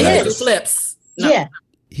thought y'all meant he do flips. No. Yeah.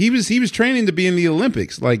 He was training to be in the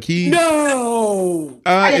Olympics. Like No.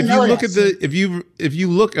 I didn't know if you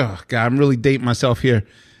look, oh God, I'm really dating myself here.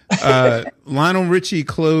 Lionel Richie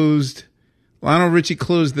closed the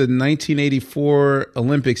 1984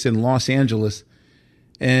 Olympics in Los Angeles,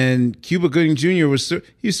 and Cuba Gooding Jr. was sort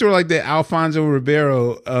of like the Alfonso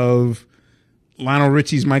Ribeiro of Lionel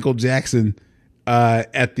Richie's Michael Jackson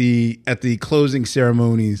at the closing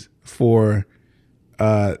ceremonies for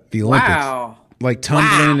the Olympics. Wow. Like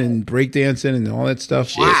tumbling and breakdancing and all that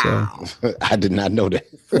stuff. Wow. So. I did not know that.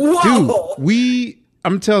 Whoa. Dude,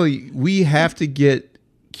 I'm telling you, we have to get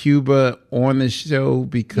Cuba on the show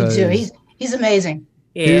because he's amazing.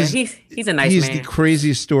 Yeah, he's a nice man. He's the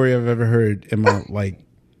craziest story I've ever heard in my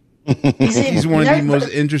he's one of the most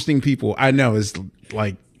interesting people I know. Is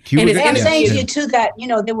like Cuba. And I'm saying to you too that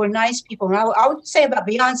they were nice people. And I would say about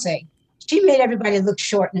Beyonce, she made everybody look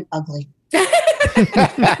short and ugly.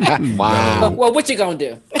 Wow. Well, what you gonna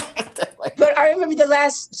do? But I remember the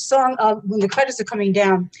last song when the credits are coming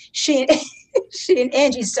down. She and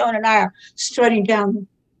Angie Stone and I are strutting down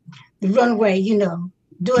the runway,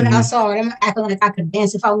 doing our song. I'm acting like I could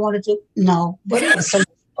dance if I wanted to. No, but it was so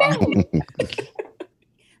fun.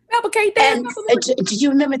 And do you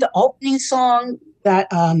remember the opening song that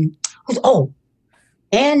Ann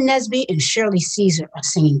Nesby and Shirley Caesar are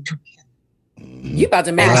singing to me? You about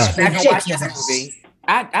to make us watch this movie.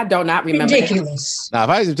 I do not remember. Ridiculous. Now, if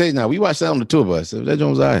I used to tell you now, we watched that on the tour bus. So that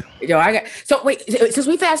Jones all right. Yo, wait, since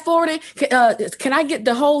we fast forwarded, can I get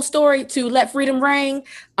the whole story to Let Freedom Ring?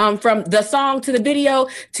 From the song to the video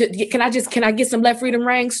can I get some Let Freedom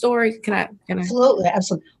Ring story? Can I? Absolutely.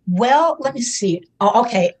 Well, let me see. Oh,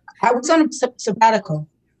 okay. I was on a sabbatical.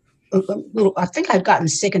 I think I'd gotten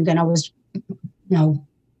sick and then I was,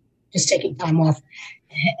 just taking time off.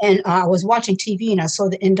 And I was watching TV and I saw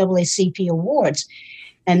the NAACP awards,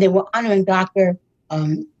 and they were honoring Dr.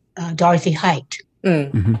 Dorothy Height.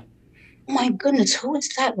 Mm-hmm. Oh my goodness, who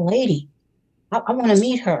is that lady? I want to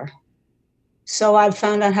meet her. So I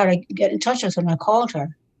found out how to get in touch with her, and I called her.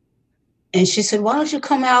 And she said, why don't you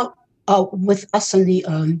come out with us on the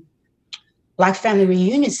Black family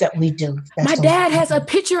reunions that we do? My dad has a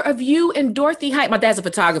picture of you and Dorothy Height. My dad's a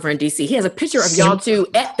photographer in DC. He has a picture of y'all two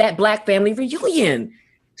at that Black family reunion.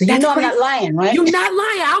 So I'm not lying, right? You're not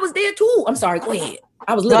lying. I was there too. I'm sorry. Go ahead.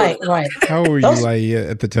 I was little. Right. How old were you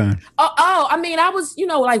at the time? I mean, I was,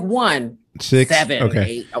 like 1, 6, 7, okay.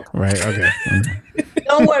 8. Okay. Right. Okay.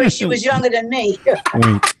 Don't worry, she was younger than me.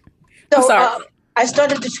 So I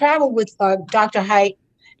started to travel with Dr. Height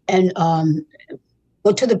and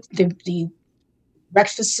go to the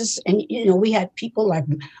breakfasts, and we had people like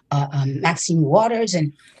Maxine Waters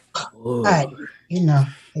and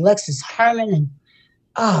Alexis Herman and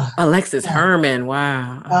Alexis Herman.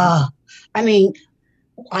 Wow. I mean,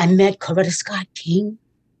 I met Coretta Scott King.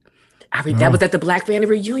 That was at the Black family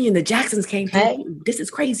reunion. The Jacksons came through. This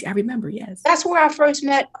is crazy. I remember. Yes. That's where I first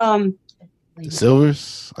met the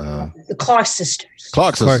Silvers, the Clark sisters.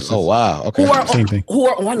 Clark sisters. Oh wow. Okay. Who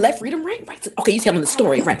are on Let Freedom Ring? Right. Okay, you telling the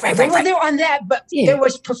story. Right. Well, they were on that, but they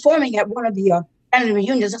was performing at one of the family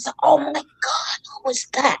reunions. I said, "Oh my God, who was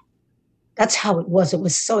that?" that's how it was. It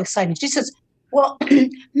was so exciting. She says, well,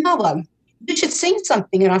 Melba, you should sing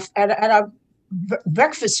something at our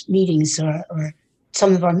breakfast meetings or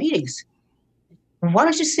some of our meetings. Why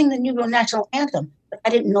don't you sing the Negro National Anthem? But I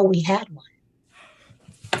didn't know we had one.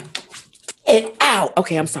 Ow.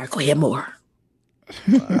 Okay, I'm sorry. Go ahead, more.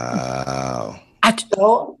 Wow.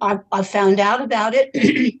 So I found out about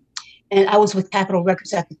it, and I was with Capitol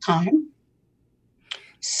Records at the time.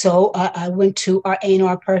 So I went to our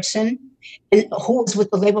A&R person, and who was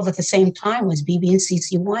with the label at the same time was BB and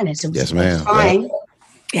CeCe Winans. It was Yes, ma'am. time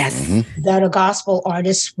Yes. that a gospel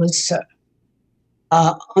artist was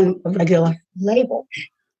on a regular label.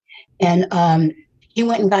 And he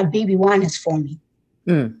went and got BB Winans for me.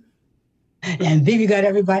 And BB got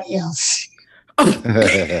everybody else.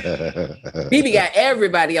 BB got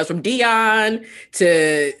everybody else, from Dion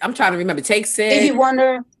to, I'm trying to remember, Take Six. Stevie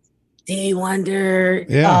Wonder.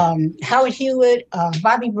 Yeah. Howard Hewitt,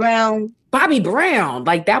 Bobby Brown. Bobby Brown.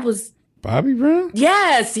 Like, that was... Bobby Brown?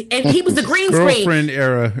 Yes. And he was the green screen. Girlfriend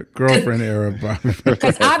era Bobby Brown.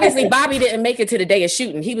 Because obviously Bobby didn't make it to the day of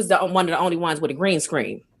shooting. He was one of the only ones with a green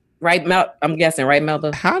screen. Right, Mel? I'm guessing, right,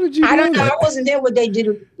 Melba? How did you I don't know. I wasn't there when they did,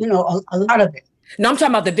 a lot of it. No, I'm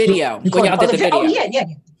talking about the video. When y'all did the video. Oh,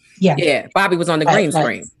 yeah. Yeah, Bobby was on the green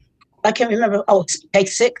screen. I can't remember. Oh, Take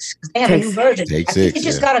Six. They have a new version. Take I think Six, he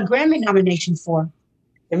just got a Grammy nomination for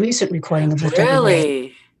the recent recording of it.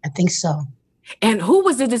 Really? I think so. And who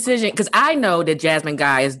was the decision? Because I know that Jasmine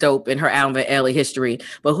Guy is dope in her album Early History,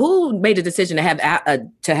 but who made the decision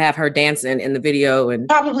to have her dancing in the video? And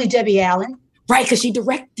probably Debbie Allen. Right, because did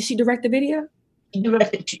she direct the video? She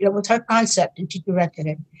directed. It was her concept, and she directed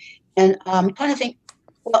it. And I'm trying to think.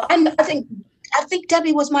 Well, I think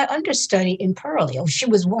Debbie was my understudy in Pearlie. She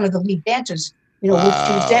was one of the lead dancers. She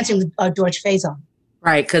was dancing with George Faison.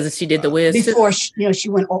 Right, because she did the whiz before. She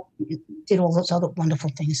went did all those other wonderful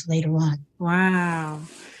things later on. Wow.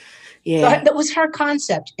 Yeah, so that was her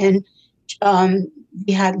concept, and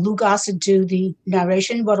we had Lou Gossett do the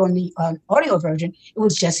narration, but on the audio version, it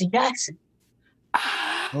was Jesse Jackson.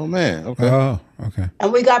 Oh man. Okay. Oh, okay.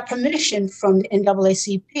 And we got permission from the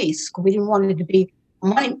NAACP because we didn't want it to be a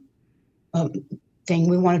money thing.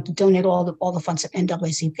 We wanted to donate all the funds to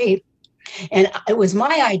NAACP. And it was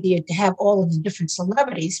my idea to have all of the different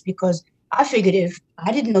celebrities because I figured if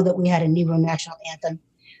I didn't know that we had a Negro National Anthem,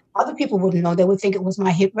 other people wouldn't know. They would think it was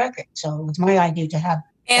my hit record. So it was my idea to have.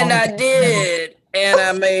 And I did. And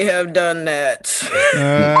I may have done that.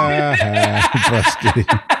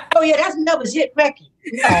 Oh, yeah, that was hit record.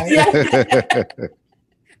 No.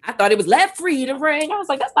 I thought it was Let Freedom Ring. I was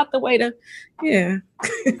like, that's not the way to, yeah.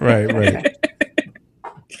 Right.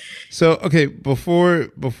 So, okay,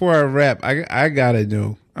 before I wrap, I gotta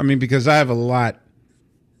know. I mean, because I have a lot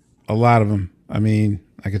of them. I mean,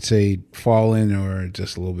 I could say Fallen or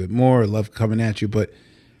just a little bit more, Love Coming At You. But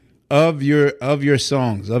of your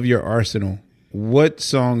songs, of your arsenal, what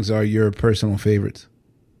songs are your personal favorites?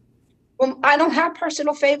 Well, I don't have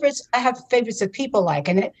personal favorites. I have favorites that people like,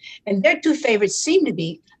 and their two favorites seem to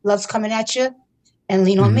be "Love's Coming At You" and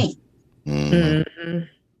 "Lean on Me." Mm-hmm.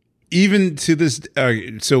 Even to this,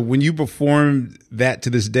 so when you perform that to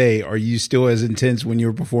this day, are you still as intense when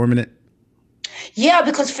you're performing it? Yeah,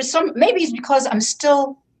 because maybe it's because I'm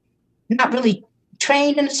still not really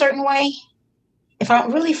trained in a certain way. If I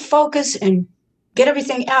don't really focus and get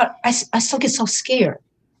everything out, I still get so scared.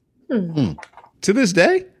 To this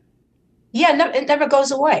day? Yeah, it never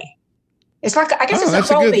goes away. It's like, I guess it's that's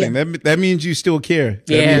a good thing. That means you still care.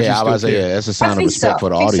 I was say, that's a sign of respect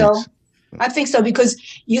for the audience. I think so, because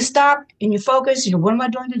you stop and you focus. What am I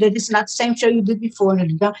doing today? This is not the same show you did before.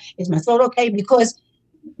 Is my throat okay? Because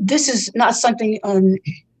this is not something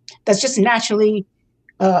that's just naturally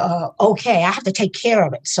okay. I have to take care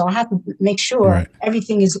of it. So I have to make sure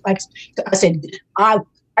everything is like I said. I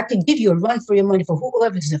could give you a run for your money for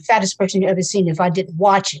whoever is the fattest person you ever seen if I didn't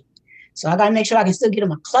watch it. So I got to make sure I can still get them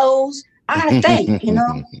my clothes. I got to think,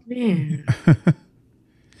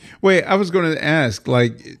 Wait, I was going to ask,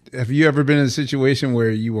 like, have you ever been in a situation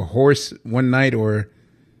where you were hoarse one night or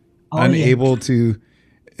unable to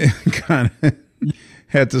kind of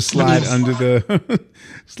had to slide under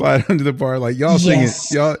the bar? Like, y'all sing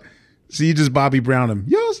it. Y'all, so you just Bobby Brown them.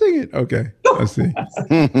 Y'all sing it. Okay. I see.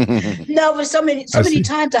 No, but so many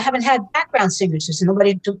times I haven't had background singers. There's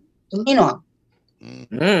nobody to lean on.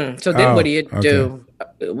 So then what do you do?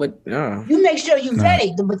 You make sure you're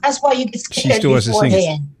ready, but that's why you get scared she still has to sing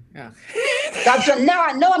it. Now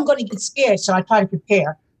I know I'm going to get scared, so I try to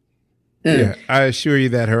prepare. Yeah, I assure you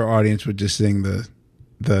that her audience would just sing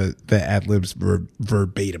the ad libs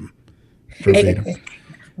verbatim. But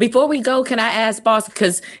Before we go, can I ask, boss,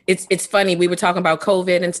 because it's funny, we were talking about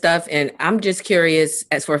COVID and stuff, and I'm just curious,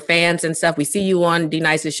 as for fans and stuff, we see you on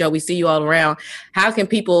D-Nice's show, we see you all around. How can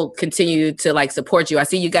people continue to like support you? I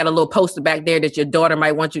see you got a little poster back there that your daughter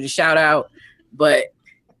might want you to shout out, but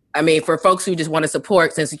I mean, for folks who just want to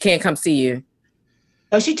support since you can't come see you.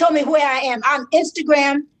 Oh, she told me where I am. I'm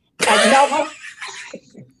Instagram at Melba.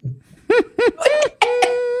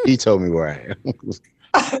 He told me where I am.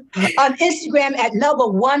 On Instagram at Melba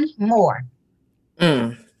One More.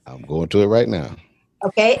 I'm going to it right now.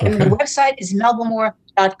 Okay, and the website is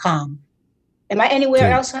melbamore.com. Am I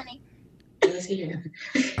anywhere else, honey?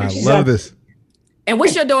 I love this. And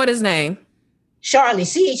what's your daughter's name? Charlie,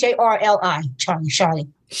 Charli. Charlie.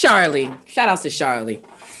 Charlie. Shout out to Charlie.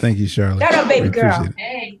 Thank you, Charlie. Shout out, baby girl.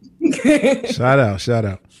 Hey. Shout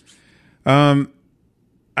out. I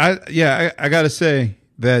gotta say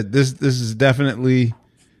that this is definitely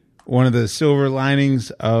one of the silver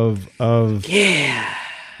linings of the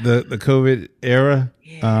COVID era.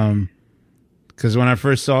 Because when I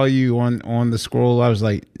first saw you on the scroll, I was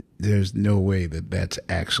like, "There's no way that's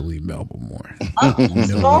actually Melba Moore.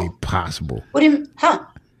 No way possible." What do you?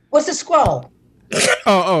 What's the scroll?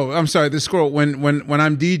 Oh, I'm sorry. The scroll when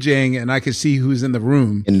I'm DJing and I can see who's in the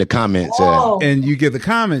room in the comments, and you get the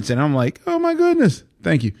comments, and I'm like, "Oh my goodness,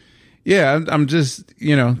 thank you." Yeah, I'm just,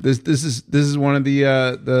 this is one of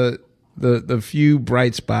the few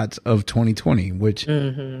bright spots of 2020, which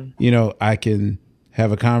I can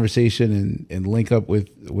have a conversation and link up with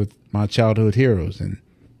my childhood heroes, and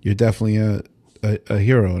you're definitely a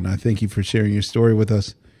hero, and I thank you for sharing your story with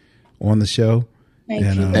us on the show.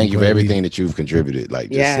 Thank you for everything that you've contributed.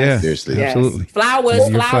 Like, seriously, absolutely.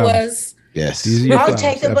 Flowers. Yes, I'll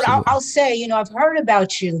take them, but I'll say, I've heard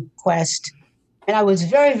about you, Quest. And I was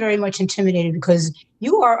very, very much intimidated because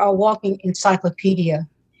you are a walking encyclopedia.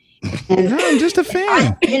 And no, I'm just a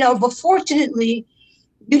fan. But fortunately,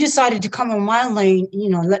 you decided to come on my lane,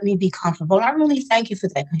 and let me be comfortable. And I really thank you for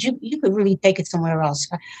that, because you could really take it somewhere else.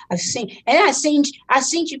 I seen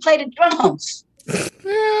you play the drums.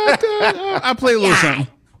 I play a little something.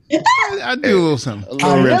 I do a little something. A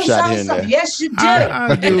little rim shot here and there. Yes, you did.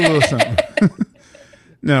 I do a little something.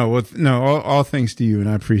 All thanks to you, and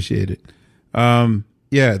I appreciate it.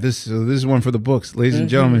 This is one for the books, ladies and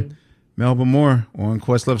gentlemen. Melba Moore on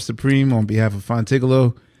Questlove Supreme on behalf of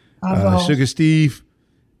Fontigolo, Sugar Steve,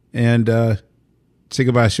 and say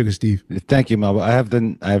goodbye, Sugar Steve. Thank you, Melba. I have your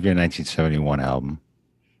 1971 album.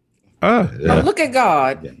 Look at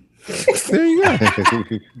God. Yeah. There you go.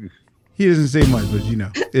 He doesn't say much, but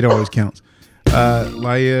it always counts.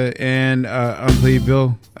 Laya and Unplayed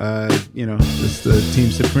Bill, it's the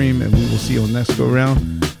Team Supreme, and we will see you on next go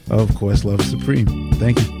round of Questlove Supreme.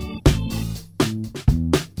 Thank you.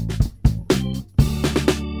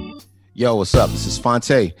 Yo, what's up? This is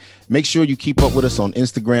Fonte. Make sure you keep up with us on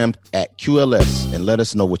Instagram at QLS and let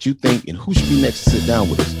us know what you think and who should be next to sit down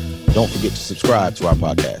with us. Don't forget to subscribe to our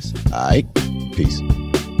podcast. All right? Peace.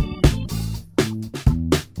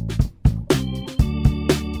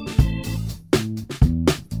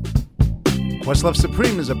 Questlove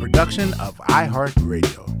Supreme is a production of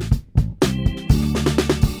iHeartRadio.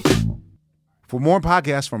 For more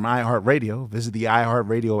podcasts from iHeartRadio, visit the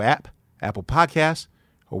iHeartRadio app, Apple Podcasts,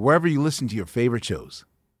 or wherever you listen to your favorite shows.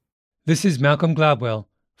 This is Malcolm Gladwell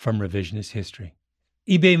from Revisionist History.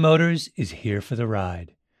 eBay Motors is here for the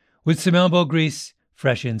ride. With some elbow grease,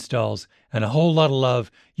 fresh installs, and a whole lot of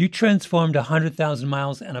love, you transformed 100,000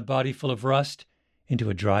 miles and a body full of rust into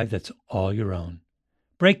a drive that's all your own.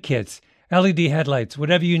 Brake kits, LED headlights,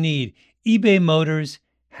 whatever you need, eBay Motors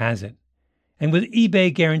has it. And with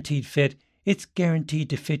eBay Guaranteed Fit, it's guaranteed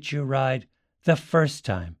to fit your ride the first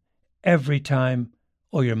time, every time,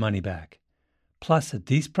 or your money back. Plus, at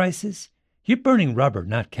these prices, you're burning rubber,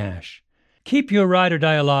 not cash. Keep your ride or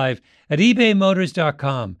die alive at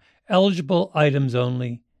ebaymotors.com. Eligible items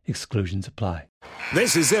only. Exclusions apply.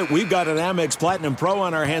 This is it. We've got an Amex Platinum Pro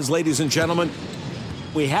on our hands, ladies and gentlemen.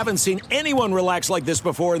 We haven't seen anyone relax like this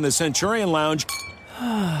before in the Centurion Lounge.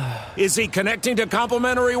 Is he connecting to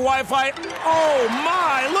complimentary Wi-Fi? Oh,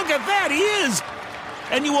 my. Look at that. He is.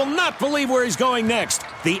 And you will not believe where he's going next.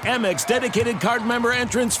 The Amex dedicated card member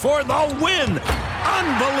entrance for the win.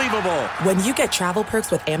 Unbelievable. When you get travel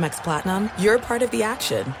perks with Amex Platinum, you're part of the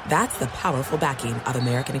action. That's the powerful backing of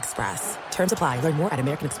American Express. Terms apply. Learn more at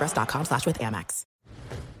americanexpress.com/withAmex.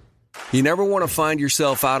 You never want to find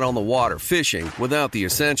yourself out on the water fishing without the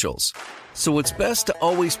essentials. So it's best to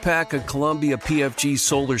always pack a Columbia PFG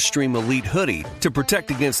Solar Stream Elite hoodie to protect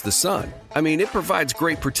against the sun. I mean, it provides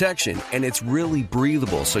great protection, and it's really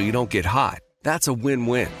breathable so you don't get hot. That's a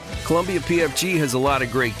win-win. Columbia PFG has a lot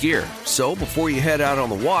of great gear, so before you head out on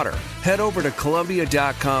the water, head over to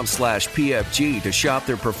Columbia.com/PFG to shop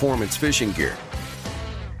their performance fishing gear.